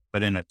cockpit,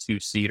 but in a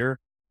 2-seater,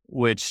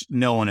 which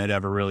no one had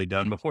ever really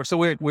done before. So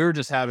we were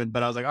just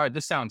but I was like, all right,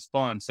 this sounds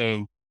fun.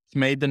 So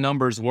made the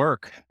numbers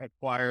work,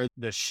 acquired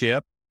the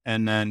ship,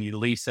 and then you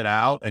lease it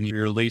out, and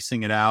you're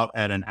leasing it out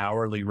at an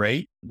hourly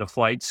rate. The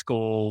flight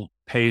school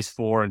pays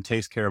for and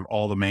takes care of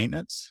all the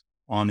maintenance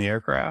on the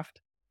aircraft.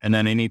 And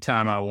then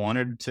anytime I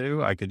wanted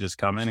to, I could just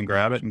come in and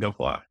grab it and go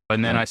fly.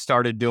 And then I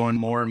started doing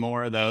more and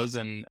more of those,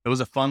 and it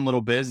was a fun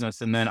little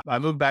business. And then I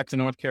moved back to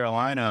North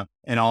Carolina,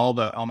 and all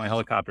my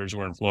helicopters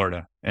were in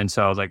Florida. And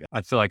so I was like,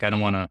 I feel like I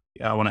want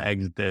to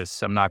exit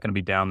this. I'm not going to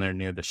be down there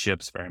near the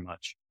ships very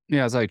much.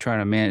 Yeah, it's like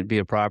trying to be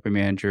a property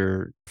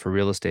manager for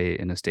real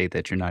estate in a state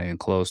that you're not even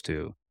close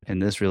to.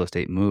 And this real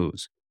estate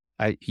moves.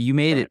 You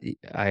made it.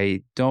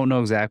 I don't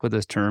know exactly what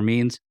this term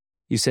means.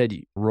 You said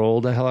you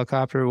rolled a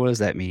helicopter. What does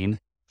that mean?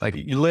 Like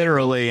you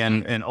literally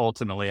and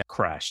ultimately I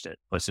crashed it.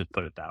 Let's just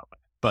put it that way.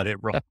 But it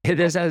rolled.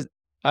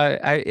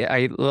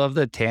 I love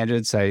the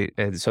tangents.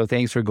 So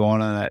thanks for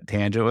going on that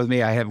tangent with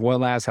me. I have one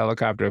last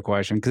helicopter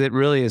question because it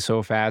really is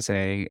so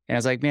fascinating. And I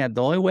was like, man,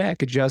 the only way I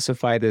could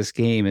justify this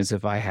game is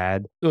if I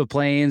had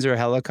planes or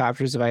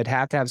helicopters, if I'd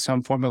have to have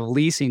some form of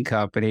leasing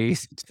company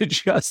to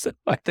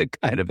justify the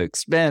kind of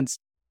expense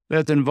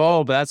that's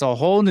involved. But that's a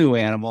whole new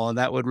animal, and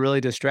that would really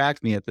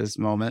distract me at this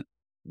moment.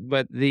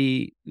 But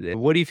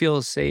what do you feel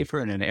is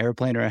safer in an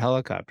airplane or a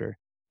helicopter?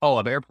 Oh,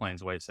 an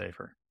airplane's way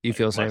safer. You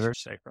feel safer?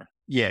 Much safer.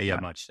 Yeah,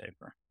 much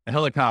safer. A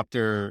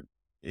helicopter,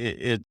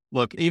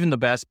 look, even the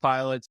best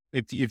pilots,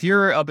 if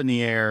you're up in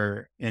the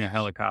air in a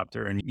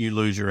helicopter and you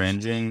lose your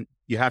engine,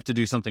 you have to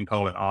do something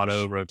called an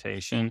auto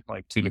rotation,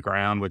 like to the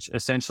ground, which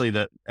essentially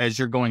as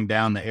you're going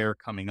down, the air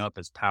coming up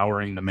is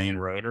powering the main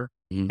rotor.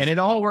 And it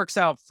all works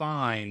out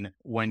fine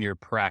when you're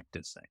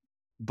practicing.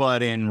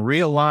 But in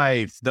real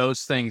life,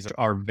 those things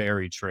are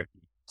very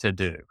tricky to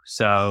do.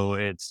 So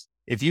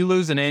if you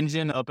lose an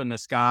engine up in the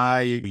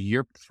sky,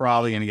 you're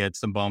probably going to get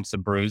some bumps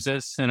and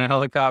bruises in a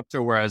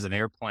helicopter, whereas an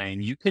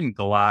airplane, you can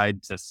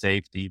glide to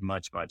safety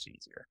much, much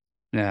easier.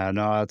 Yeah,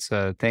 no, that's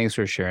thanks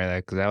for sharing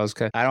that because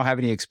I don't have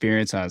any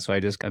experience on it, so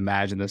I just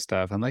imagine this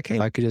stuff. I'm like, hey,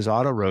 I could just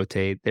auto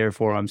rotate,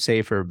 therefore I'm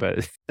safer.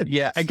 But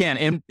Yeah, again,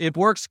 and it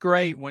works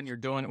great when you're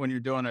doing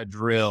a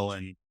drill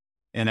and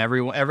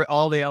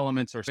all the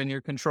elements are in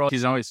your control. You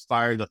can always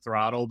fire the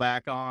throttle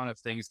back on if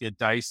things get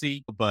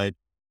dicey. But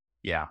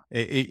yeah,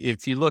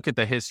 if you look at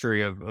the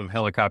history of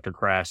helicopter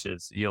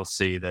crashes, you'll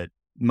see that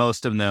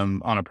most of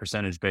them on a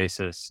percentage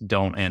basis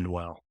don't end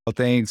well.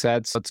 well, thanks.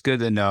 That's good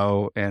to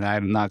know. And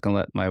I'm not gonna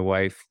let my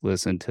wife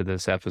listen to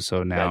this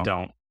episode Yeah, now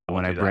don't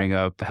when I do that. bring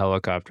up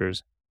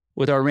helicopters.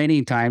 With our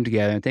remaining time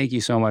together, and thank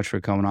you so much for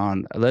coming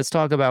on. Let's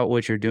talk about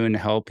what you're doing to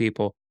help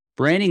people.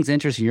 Branding's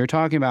interesting. You're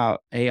talking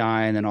about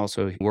AI and then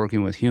also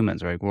working with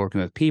humans, right?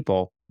 Working with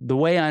people. The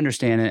way I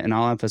understand it, and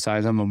I'll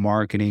emphasize I'm a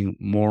marketing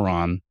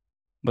moron,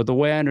 but the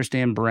way I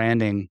understand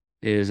branding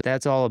is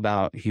that's all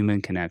about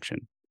human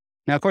connection.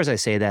 Now, of course, I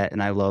say that,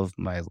 and I love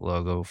my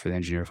logo for the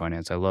Engineer of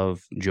Finance. I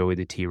love Joey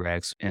the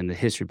T-Rex and the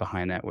history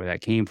behind that, where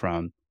that came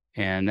from.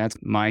 And that's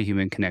my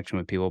human connection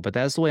with people. But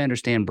that's the way I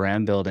understand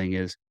brand building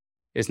is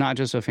it's not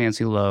just a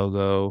fancy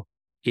logo.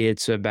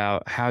 It's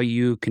about how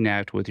you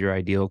connect with your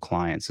ideal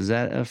clients. Is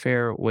that a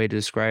fair way to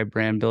describe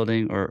brand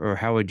building, or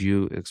how would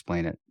you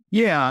explain it?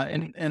 Yeah,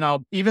 and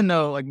I'll even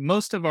though like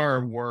most of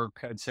our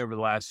work, I'd say over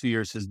the last few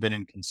years has been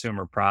in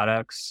consumer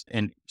products.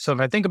 And so if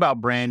I think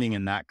about branding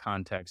in that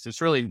context,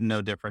 it's really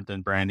no different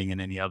than branding in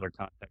any other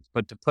context.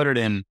 But to put it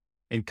in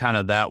kind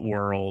of that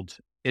world,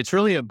 it's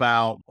really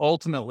about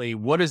ultimately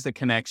what is the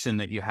connection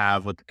that you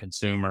have with the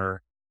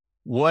consumer?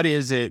 What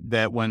is it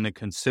that when the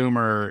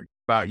consumer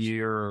about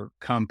your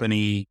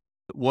company,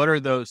 what are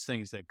those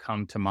things that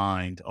come to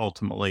mind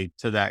ultimately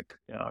to that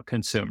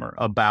consumer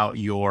about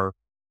your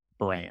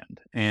brand?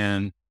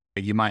 And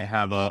you might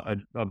have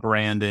a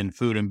brand in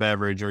food and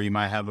beverage, or you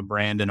might have a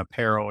brand in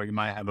apparel, or you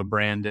might have a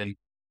brand in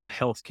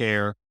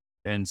healthcare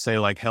and say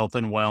like health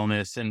and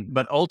wellness.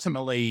 But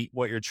ultimately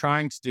what you're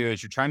trying to do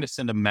is you're trying to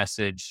send a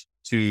message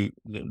to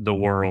the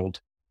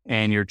world,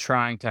 and you're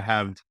trying to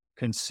have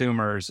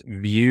consumers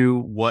view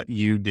what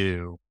you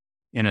do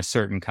in a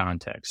certain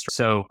context.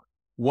 So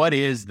what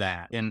is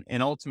that? And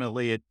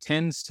ultimately it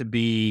tends to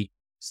be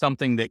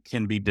something that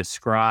can be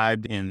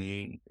described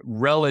in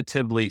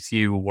relatively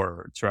few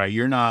words, right?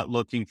 You're not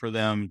looking for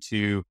them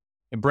to,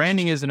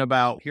 branding isn't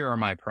about, here are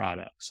my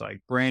products. Like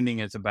branding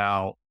is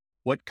about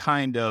what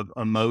kind of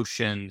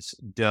emotions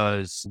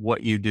does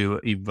what you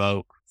do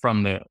evoke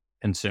from the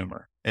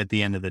consumer at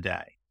the end of the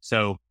day.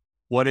 So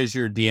what is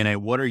your DNA?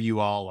 What are you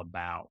all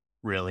about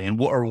really? And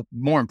or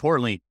more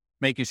importantly,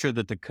 making sure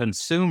that the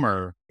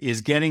consumer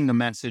is getting the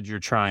message you're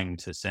trying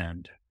to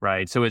send,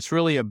 right? So it's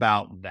really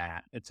about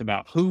that. It's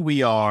about who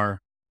we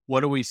are, what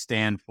do we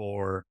stand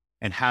for,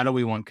 and how do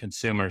we want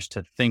consumers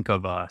to think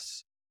of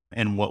us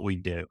and what we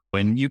do.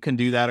 And you can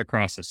do that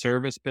across a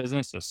service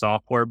business, a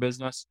software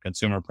business,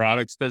 consumer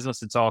products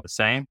business. It's all the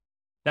same.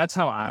 That's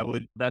how I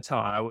would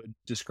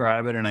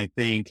describe it. And I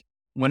think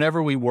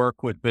whenever we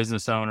work with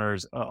business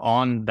owners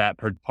on that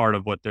part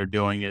of what they're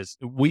doing is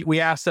we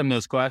ask them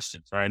those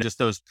questions, right? Just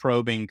those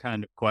probing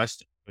kind of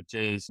questions, which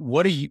is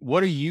what do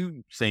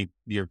you think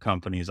your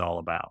company is all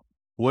about?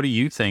 What do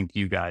you think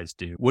you guys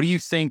do? What do you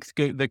think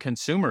the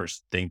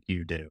consumers think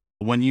you do?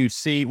 When they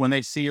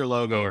see your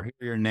logo or hear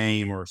your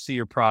name or see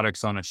your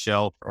products on a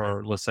shelf,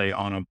 or let's say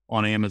on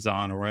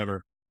Amazon or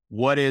wherever,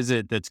 what is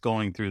it that's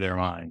going through their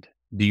mind?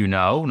 Do you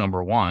know,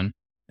 number one?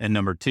 And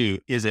number two,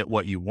 is it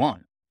what you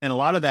want? And a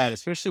lot of that,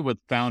 especially with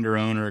founder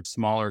owner,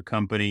 smaller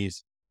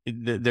companies,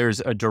 there's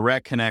a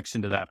direct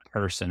connection to that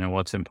person and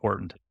what's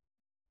important.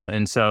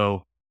 And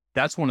so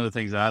that's one of the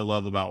things that I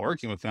love about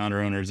working with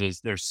founder owners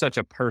is there's such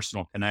a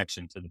personal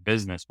connection to the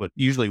business with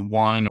usually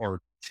one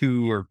or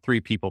two or three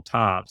people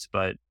tops.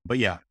 But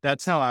yeah,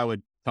 that's how I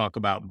would talk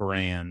about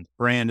brand.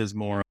 Brand is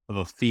more of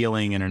a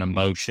feeling and an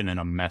emotion and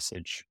a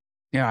message.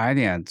 Yeah, I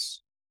think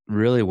that's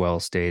really well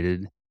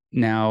stated.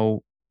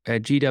 Now,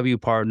 at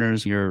GW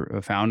Partners, you're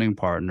a founding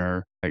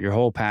partner. Your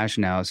whole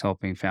passion now is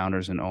helping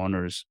founders and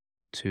owners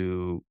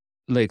to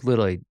like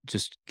literally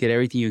just get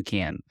everything you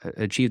can,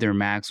 achieve their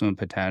maximum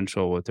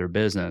potential with their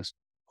business.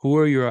 Who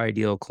are your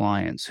ideal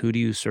clients? Who do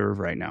you serve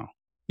right now?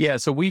 Yeah,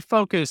 so we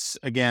focus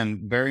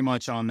again very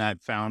much on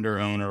that founder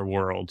owner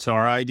world. So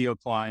our ideal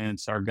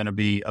clients are going to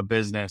be a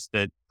business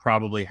that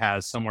probably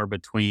has somewhere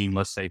between,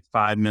 let's say,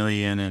 5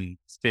 million and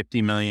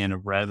 50 million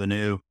of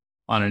revenue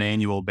on an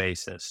annual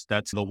basis.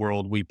 That's the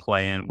world we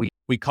play in.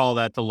 We call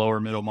that the lower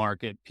middle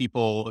market.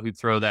 People who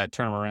throw that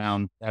term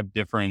around have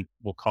different,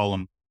 we'll call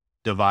them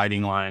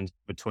dividing lines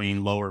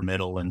between lower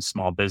middle and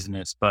small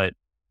business. But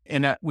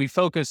we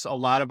focus a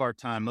lot of our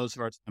time, most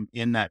of our time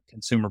in that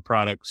consumer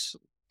products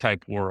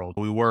type world.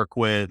 We work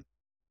with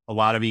a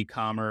lot of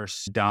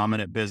e-commerce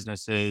dominant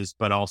businesses,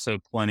 but also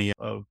plenty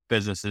of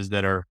businesses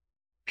that are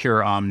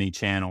pure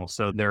omni-channel.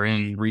 So they're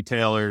in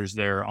retailers,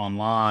 they're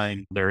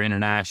online, they're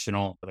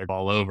international, they're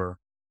all over.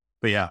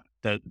 But yeah,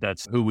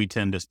 that's who we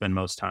tend to spend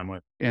most time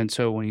with. And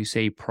so when you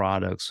say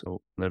products,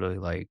 so literally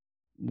like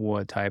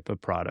what type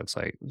of products?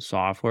 Like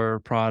software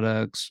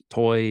products,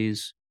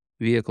 toys,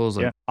 vehicles?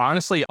 Yeah. Like,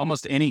 Honestly,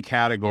 almost any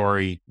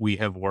category we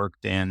have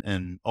worked in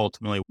and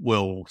ultimately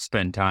will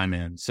spend time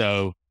in.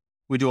 So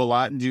we do a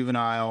lot in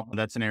juvenile.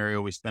 That's an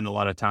area we spend a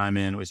lot of time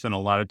in. We spend a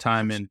lot of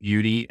time in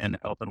beauty and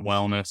health and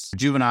wellness.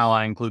 Juvenile,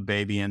 I include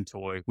baby and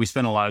toy. We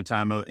spend a lot of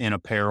time in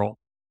apparel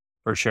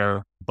for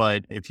sure.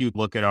 But if you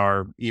look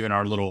at even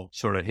our little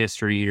sort of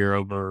history here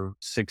over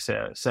 6,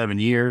 7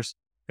 years,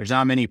 there's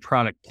not many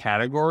product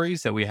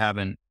categories that we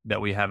haven't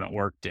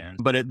worked in.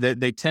 But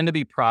they tend to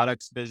be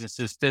products,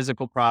 businesses,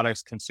 physical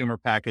products, consumer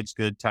packaged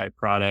good type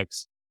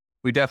products.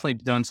 We've definitely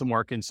done some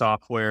work in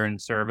software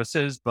and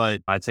services,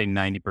 but I'd say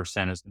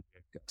 90% is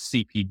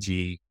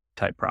CPG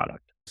type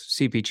product.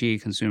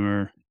 CPG,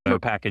 consumer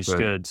Packaged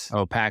goods.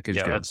 Oh, packaged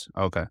Yeah, goods.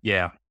 Okay.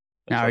 Yeah.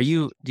 Now, do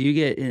you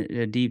get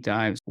a deep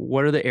dive?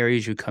 What are the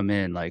areas you come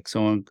in? Like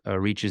someone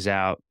reaches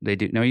out, they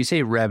do. Now you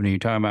say revenue, you're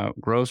talking about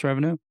gross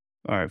revenue?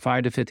 All right,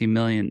 5 to 50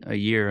 million a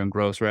year in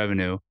gross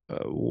revenue.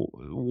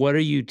 What are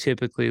you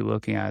typically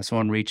looking at?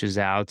 Someone reaches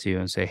out to you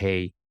and say,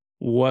 hey,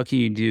 what can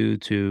you do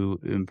to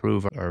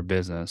improve our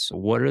business?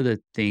 What are the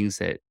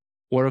things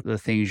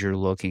you're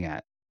looking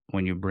at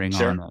when you bring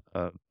Sure.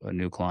 on a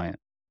new client?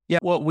 Yeah.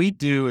 What we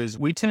do is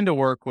we tend to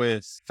work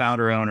with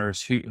founder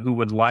owners who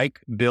would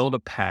build a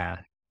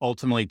path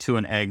ultimately to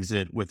an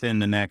exit within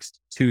the next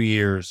 2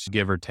 years,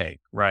 give or take.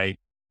 Right.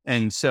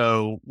 And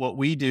so what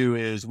we do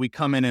is we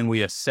come in and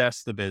we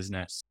assess the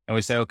business and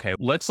we say, okay,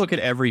 let's look at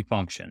every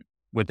function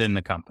within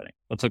the company.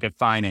 Let's look at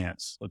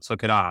finance. Let's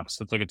look at ops.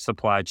 Let's look at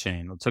supply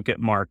chain. Let's look at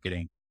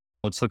marketing.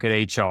 Let's look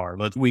at HR.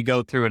 We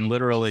go through and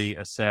literally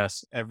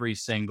assess every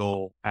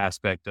single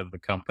aspect of the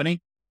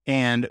company.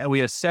 And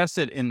we assess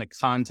it in the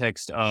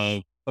context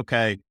of,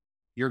 okay,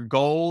 your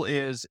goal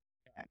is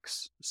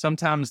X.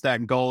 Sometimes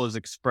that goal is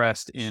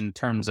expressed in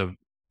terms of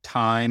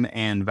time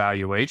and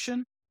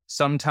valuation.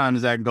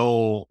 Sometimes that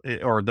goal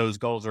or those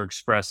goals are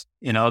expressed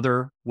in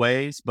other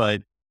ways,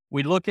 but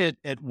we look at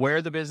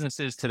where the business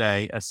is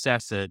today,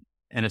 assess it,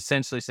 and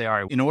essentially say,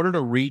 all right, in order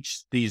to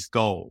reach these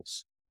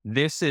goals,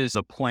 this is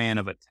a plan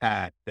of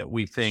attack that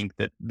we think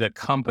that the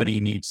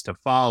company needs to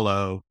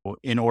follow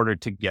in order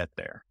to get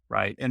there,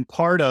 right? And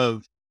part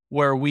of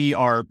where we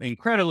are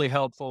incredibly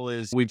helpful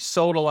is we've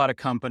sold a lot of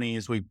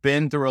companies. We've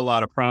been through a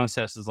lot of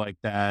processes like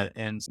that.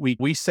 And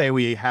we say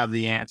we have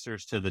the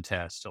answers to the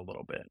test a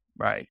little bit,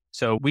 right?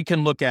 So we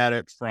can look at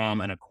it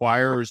from an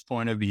acquirer's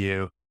point of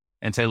view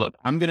and say, look,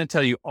 I'm going to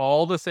tell you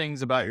all the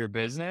things about your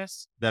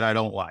business that I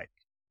don't like,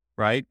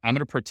 right? I'm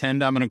going to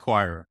pretend I'm an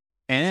acquirer.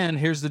 And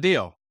here's the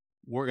deal.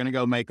 We're going to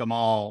go make them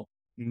all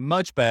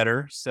much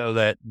better so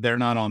that they're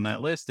not on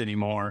that list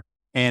anymore.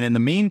 And in the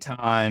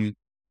meantime,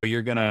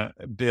 you're going to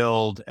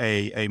build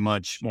a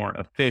much more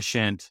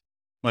efficient,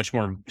 much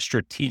more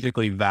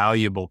strategically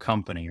valuable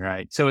company,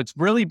 right? So it's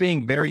really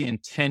being very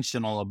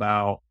intentional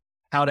about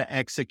how to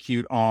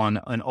execute on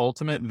an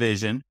ultimate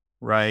vision,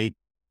 right?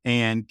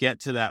 And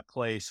get to that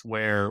place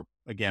where,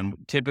 again,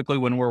 typically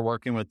when we're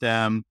working with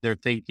them, they're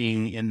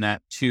thinking in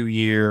that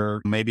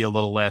 2-year, maybe a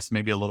little less,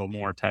 maybe a little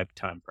more type of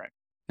time frame.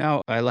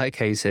 Now, I like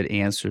how you said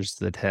answers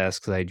to the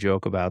test because I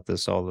joke about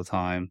this all the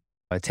time.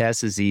 A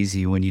test is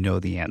easy when you know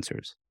the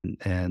answers.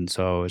 And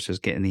so it's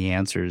just getting the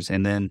answers.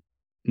 And then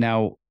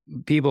now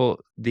people,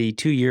 the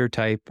 2-year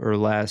type or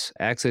less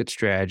exit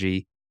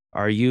strategy,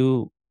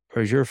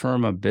 is your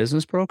firm a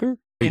business broker?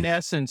 In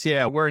essence,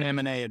 yeah, we're an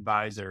M&A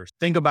advisor.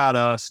 Think about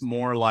us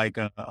more like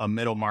a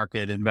middle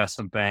market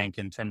investment bank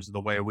in terms of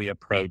the way we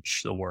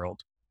approach the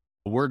world.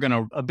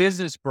 A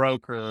business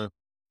broker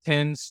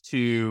tends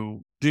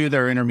to do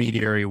their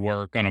intermediary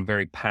work on a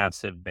very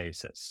passive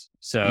basis.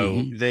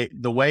 So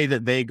the way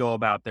that they go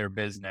about their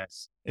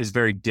business is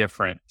very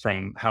different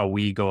from how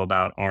we go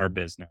about our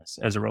business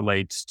as it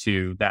relates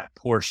to that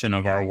portion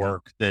of our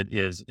work that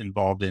is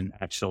involved in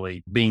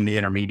actually being the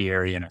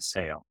intermediary in a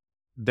sale.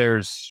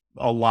 There's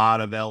a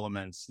lot of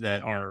elements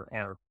that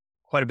are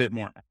quite a bit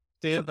more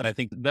active, and I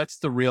think that's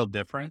the real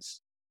difference.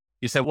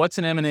 You said, what's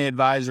an M&A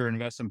advisor,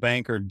 investment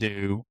banker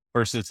do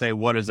versus say,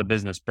 what does a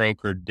business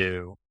broker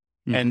do?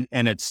 And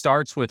it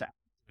starts with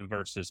active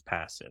versus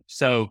passive.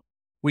 So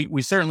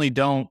we certainly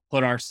don't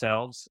put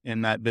ourselves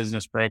in that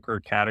business broker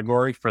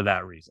category for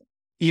that reason,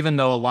 even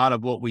though a lot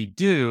of what we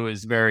do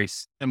is very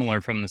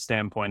similar from the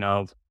standpoint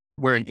of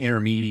we're an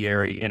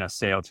intermediary in a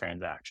sale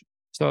transaction.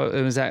 So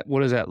what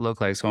does that look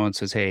like? Someone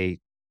says, hey,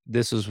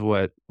 this is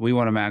what we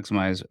want to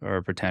maximize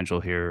our potential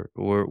here.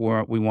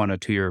 We want a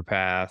 2-year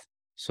path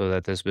so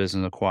that this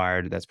business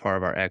acquired. That's part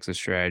of our exit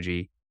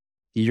strategy.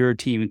 Your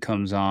team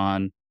comes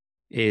on.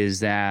 Is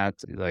that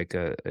like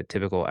a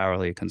typical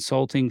hourly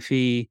consulting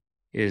fee?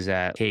 Is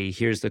that, hey,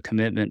 here's the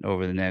commitment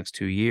over the next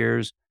 2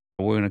 years.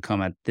 We're going to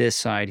come at this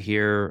side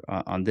here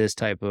on this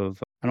type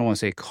of, I don't want to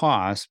say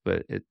cost,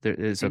 but there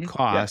is a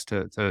cost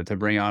to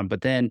bring on.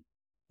 But then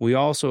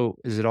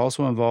is it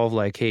also involved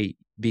like, hey,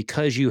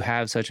 because you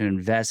have such an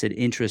invested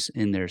interest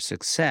in their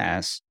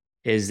success,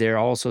 is there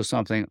also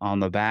something on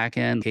the back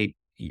end? Hey,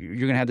 you're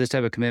going to have this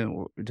type of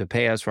commitment to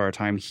pay us for our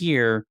time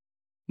here,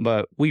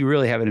 but we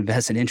really have an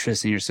invested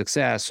interest in your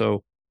success.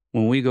 So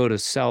when we go to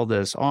sell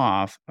this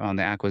off on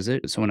the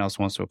acquisition, someone else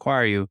wants to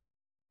acquire you,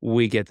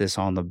 we get this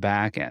on the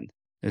back end.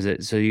 Is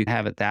it so you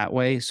have it that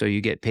way? So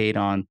you get paid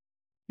on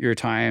your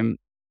time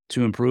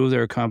to improve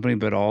their company,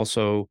 but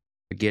also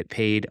get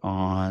paid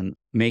on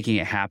making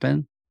it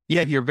happen?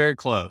 Yeah, you're very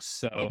close.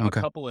 So a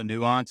Okay. couple of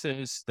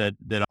nuances that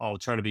I'll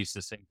try to be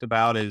succinct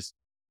about is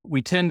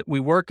we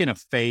work in a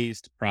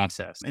phased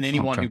process, and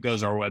anyone Okay. who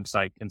goes to our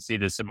website can see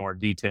this in more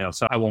detail.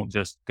 So I won't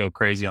just go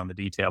crazy on the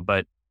detail,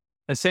 but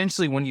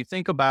essentially when you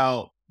think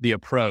about the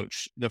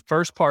approach, the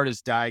first part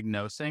is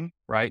diagnosing,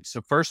 right?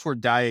 So first we're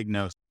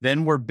diagnosed,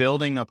 then we're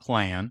building a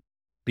plan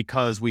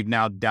because we've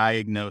now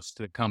diagnosed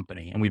the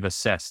company and we've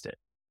assessed it.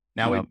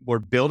 Now Yep. we're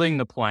building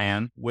the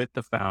plan with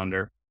the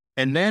founder.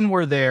 And then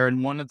we're there.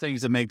 And one of the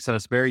things that makes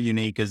us very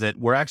unique is that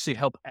we're actually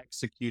help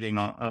executing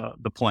on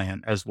the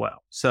plan as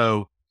well.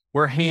 So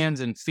we're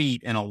hands and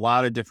feet in a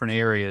lot of different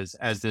areas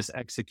as this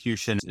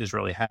execution is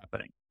really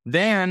happening.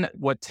 Then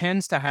what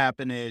tends to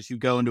happen is you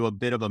go into a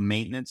bit of a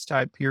maintenance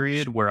type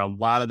period where a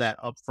lot of that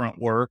upfront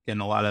work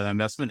and a lot of that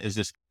investment is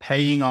just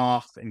paying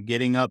off and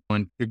getting up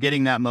when you're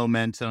getting that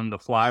momentum, the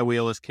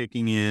flywheel is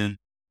kicking in.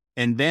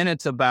 And then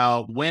it's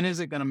about when is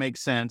it going to make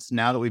sense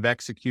now that we've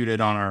executed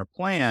on our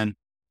plan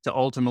to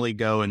ultimately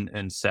go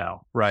and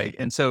sell, right?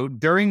 And so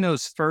during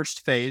those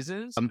first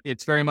phases,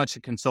 it's very much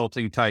a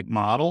consulting type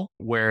model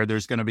where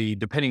there's going to be,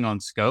 depending on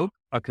scope,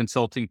 a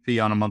consulting fee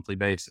on a monthly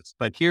basis.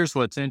 But here's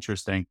what's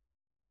interesting.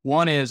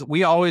 One is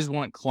we always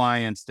want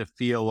clients to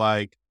feel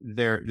like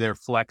they're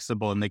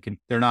flexible and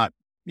they're not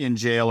in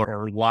jail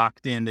or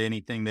locked into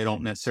anything they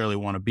don't necessarily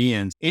want to be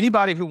in.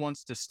 Anybody who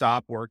wants to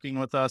stop working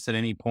with us at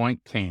any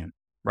point can,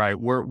 right?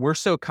 We're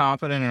so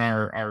confident in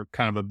our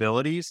kind of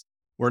abilities.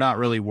 We're not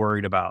really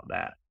worried about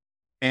that.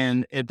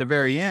 And at the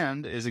very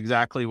end is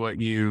exactly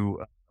what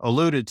you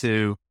alluded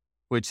to,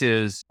 which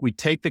is we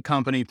take the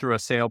company through a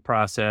sale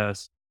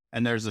process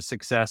and there's a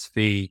success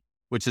fee,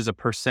 which is a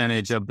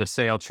percentage of the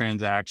sale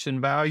transaction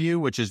value,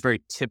 which is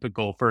very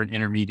typical for an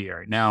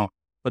intermediary. Now,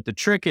 but the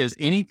trick is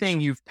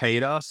anything you've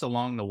paid us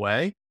along the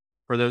way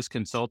for those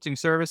consulting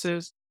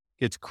services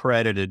gets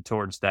credited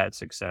towards that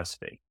success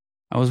fee.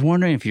 I was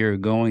wondering if you're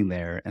going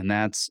there, and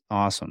that's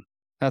awesome.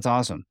 That's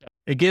awesome.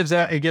 It gives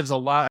a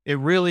lot.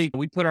 We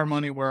put our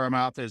money where our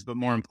mouth is, but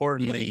more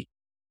importantly,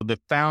 the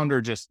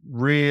founder just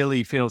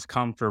really feels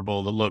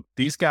comfortable to look,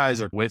 these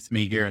guys are with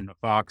me here in the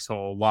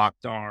foxhole,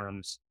 locked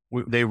arms.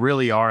 They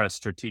really are a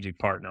strategic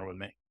partner with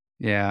me.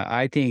 Yeah,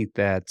 I think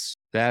that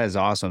is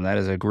awesome. That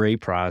is a great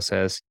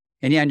process.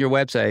 And yeah, on your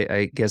website,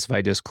 I guess if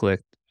I just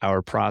clicked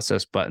our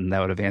process button,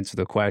 that would have answered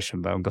the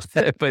question. But I'm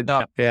glad. But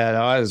no, yeah,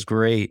 no, that was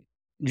great.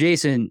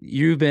 Jason,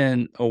 you've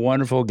been a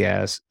wonderful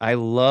guest. I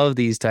love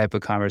these type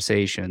of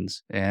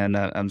conversations, and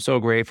I'm so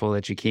grateful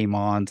that you came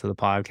on to the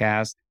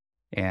podcast.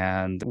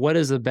 And what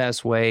is the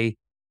best way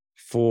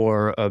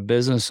for a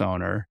business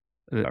owner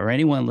or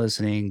anyone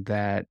listening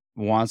that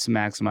wants to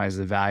maximize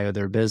the value of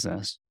their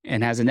business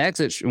and has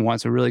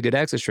wants a really good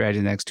exit strategy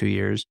in the next 2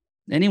 years?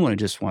 Anyone who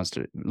just wants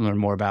to learn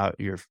more about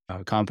your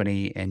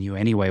company and you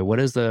anyway, and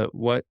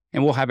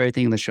we'll have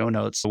everything in the show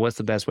notes. So what's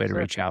the best way to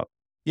reach out?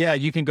 Yeah,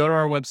 you can go to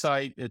our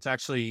website. It's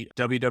actually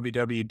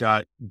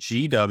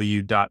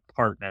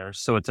www.gw.partners.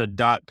 So it's a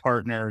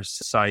 .partners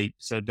site.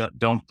 So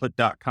don't put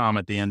 .com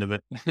at the end of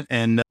it.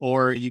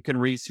 Or you can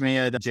reach me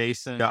at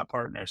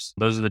jason.partners.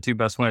 Those are the two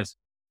best ways.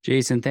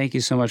 Jason, thank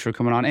you so much for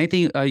coming on.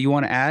 Anything you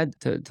want to add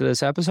to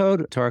this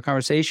episode, to our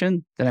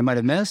conversation that I might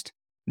have missed?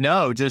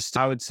 No, just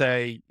I would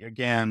say,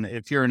 again,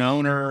 if you're an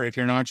owner, if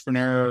you're an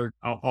entrepreneur,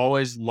 I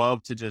just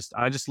love to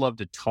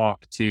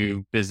talk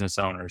to business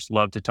owners,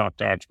 love to talk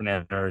to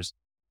entrepreneurs,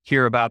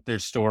 hear about their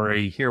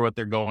story, hear what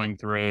they're going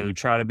through,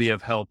 try to be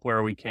of help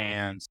where we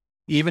can.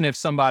 Even if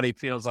somebody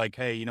feels like,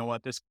 hey, you know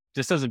what, this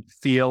just doesn't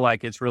feel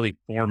like it's really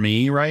for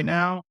me right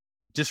now,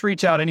 just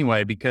reach out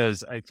anyway,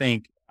 because I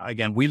think,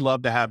 again, we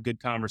love to have good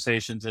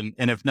conversations. And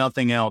if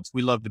nothing else,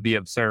 we love to be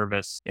of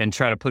service and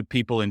try to put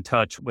people in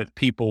touch with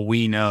people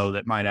we know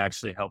that might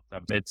actually help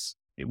them.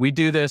 We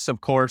do this,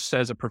 of course,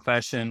 as a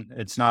profession.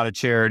 It's not a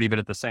charity, but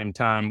at the same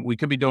time, we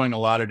could be doing a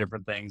lot of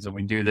different things, and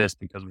we do this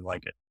because we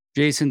like it.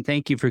 Jason,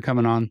 thank you for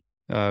coming on.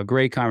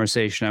 Great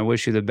conversation. I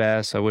wish you the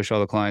best. I wish all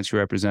the clients you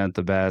represent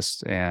the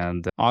best,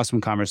 and awesome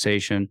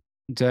conversation.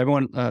 To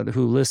everyone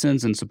who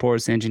listens and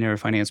supports the Engineer of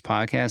Finance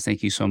podcast,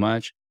 thank you so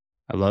much.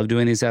 I love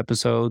doing these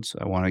episodes.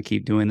 I want to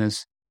keep doing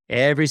this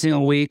every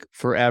single week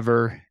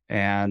forever.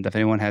 And if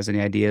anyone has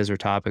any ideas or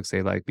topics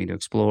they'd like me to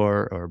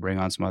explore or bring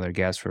on some other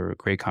guests for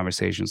great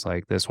conversations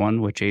like this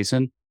one with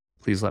Jason,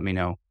 please let me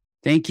know.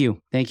 Thank you.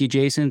 Thank you,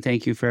 Jason.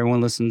 Thank you for everyone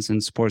who listens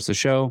and supports the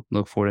show.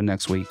 Look forward to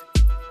next week.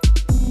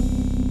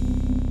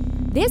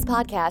 This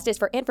podcast is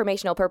for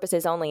informational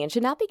purposes only and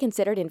should not be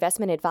considered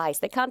investment advice.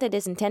 The content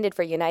is intended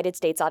for United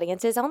States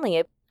audiences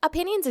only.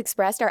 Opinions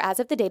expressed are as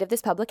of the date of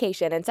this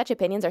publication, and such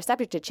opinions are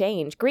subject to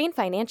change. Green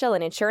Financial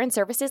and Insurance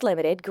Services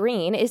Limited,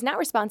 Green, is not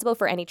responsible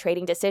for any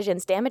trading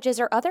decisions, damages,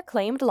 or other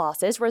claimed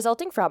losses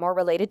resulting from or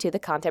related to the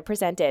content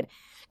presented.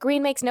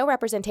 Green makes no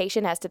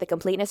representation as to the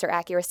completeness or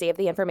accuracy of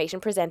the information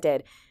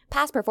presented.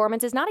 Past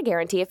performance is not a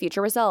guarantee of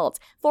future results.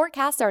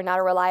 Forecasts are not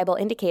a reliable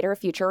indicator of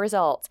future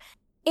results.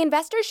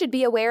 Investors should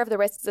be aware of the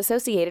risks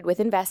associated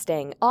with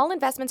investing. All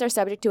investments are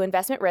subject to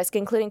investment risk,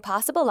 including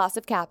possible loss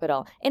of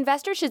capital.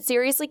 Investors should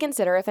seriously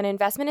consider if an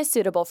investment is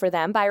suitable for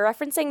them by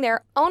referencing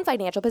their own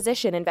financial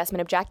position,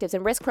 investment objectives,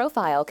 and risk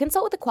profile.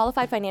 Consult with a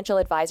qualified financial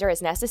advisor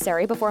as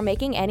necessary before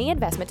making any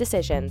investment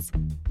decisions.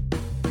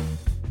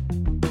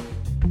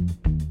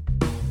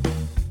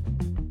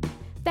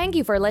 Thank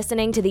you for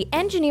listening to the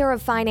Engineer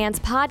of Finance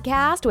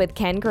podcast with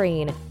Ken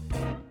Green.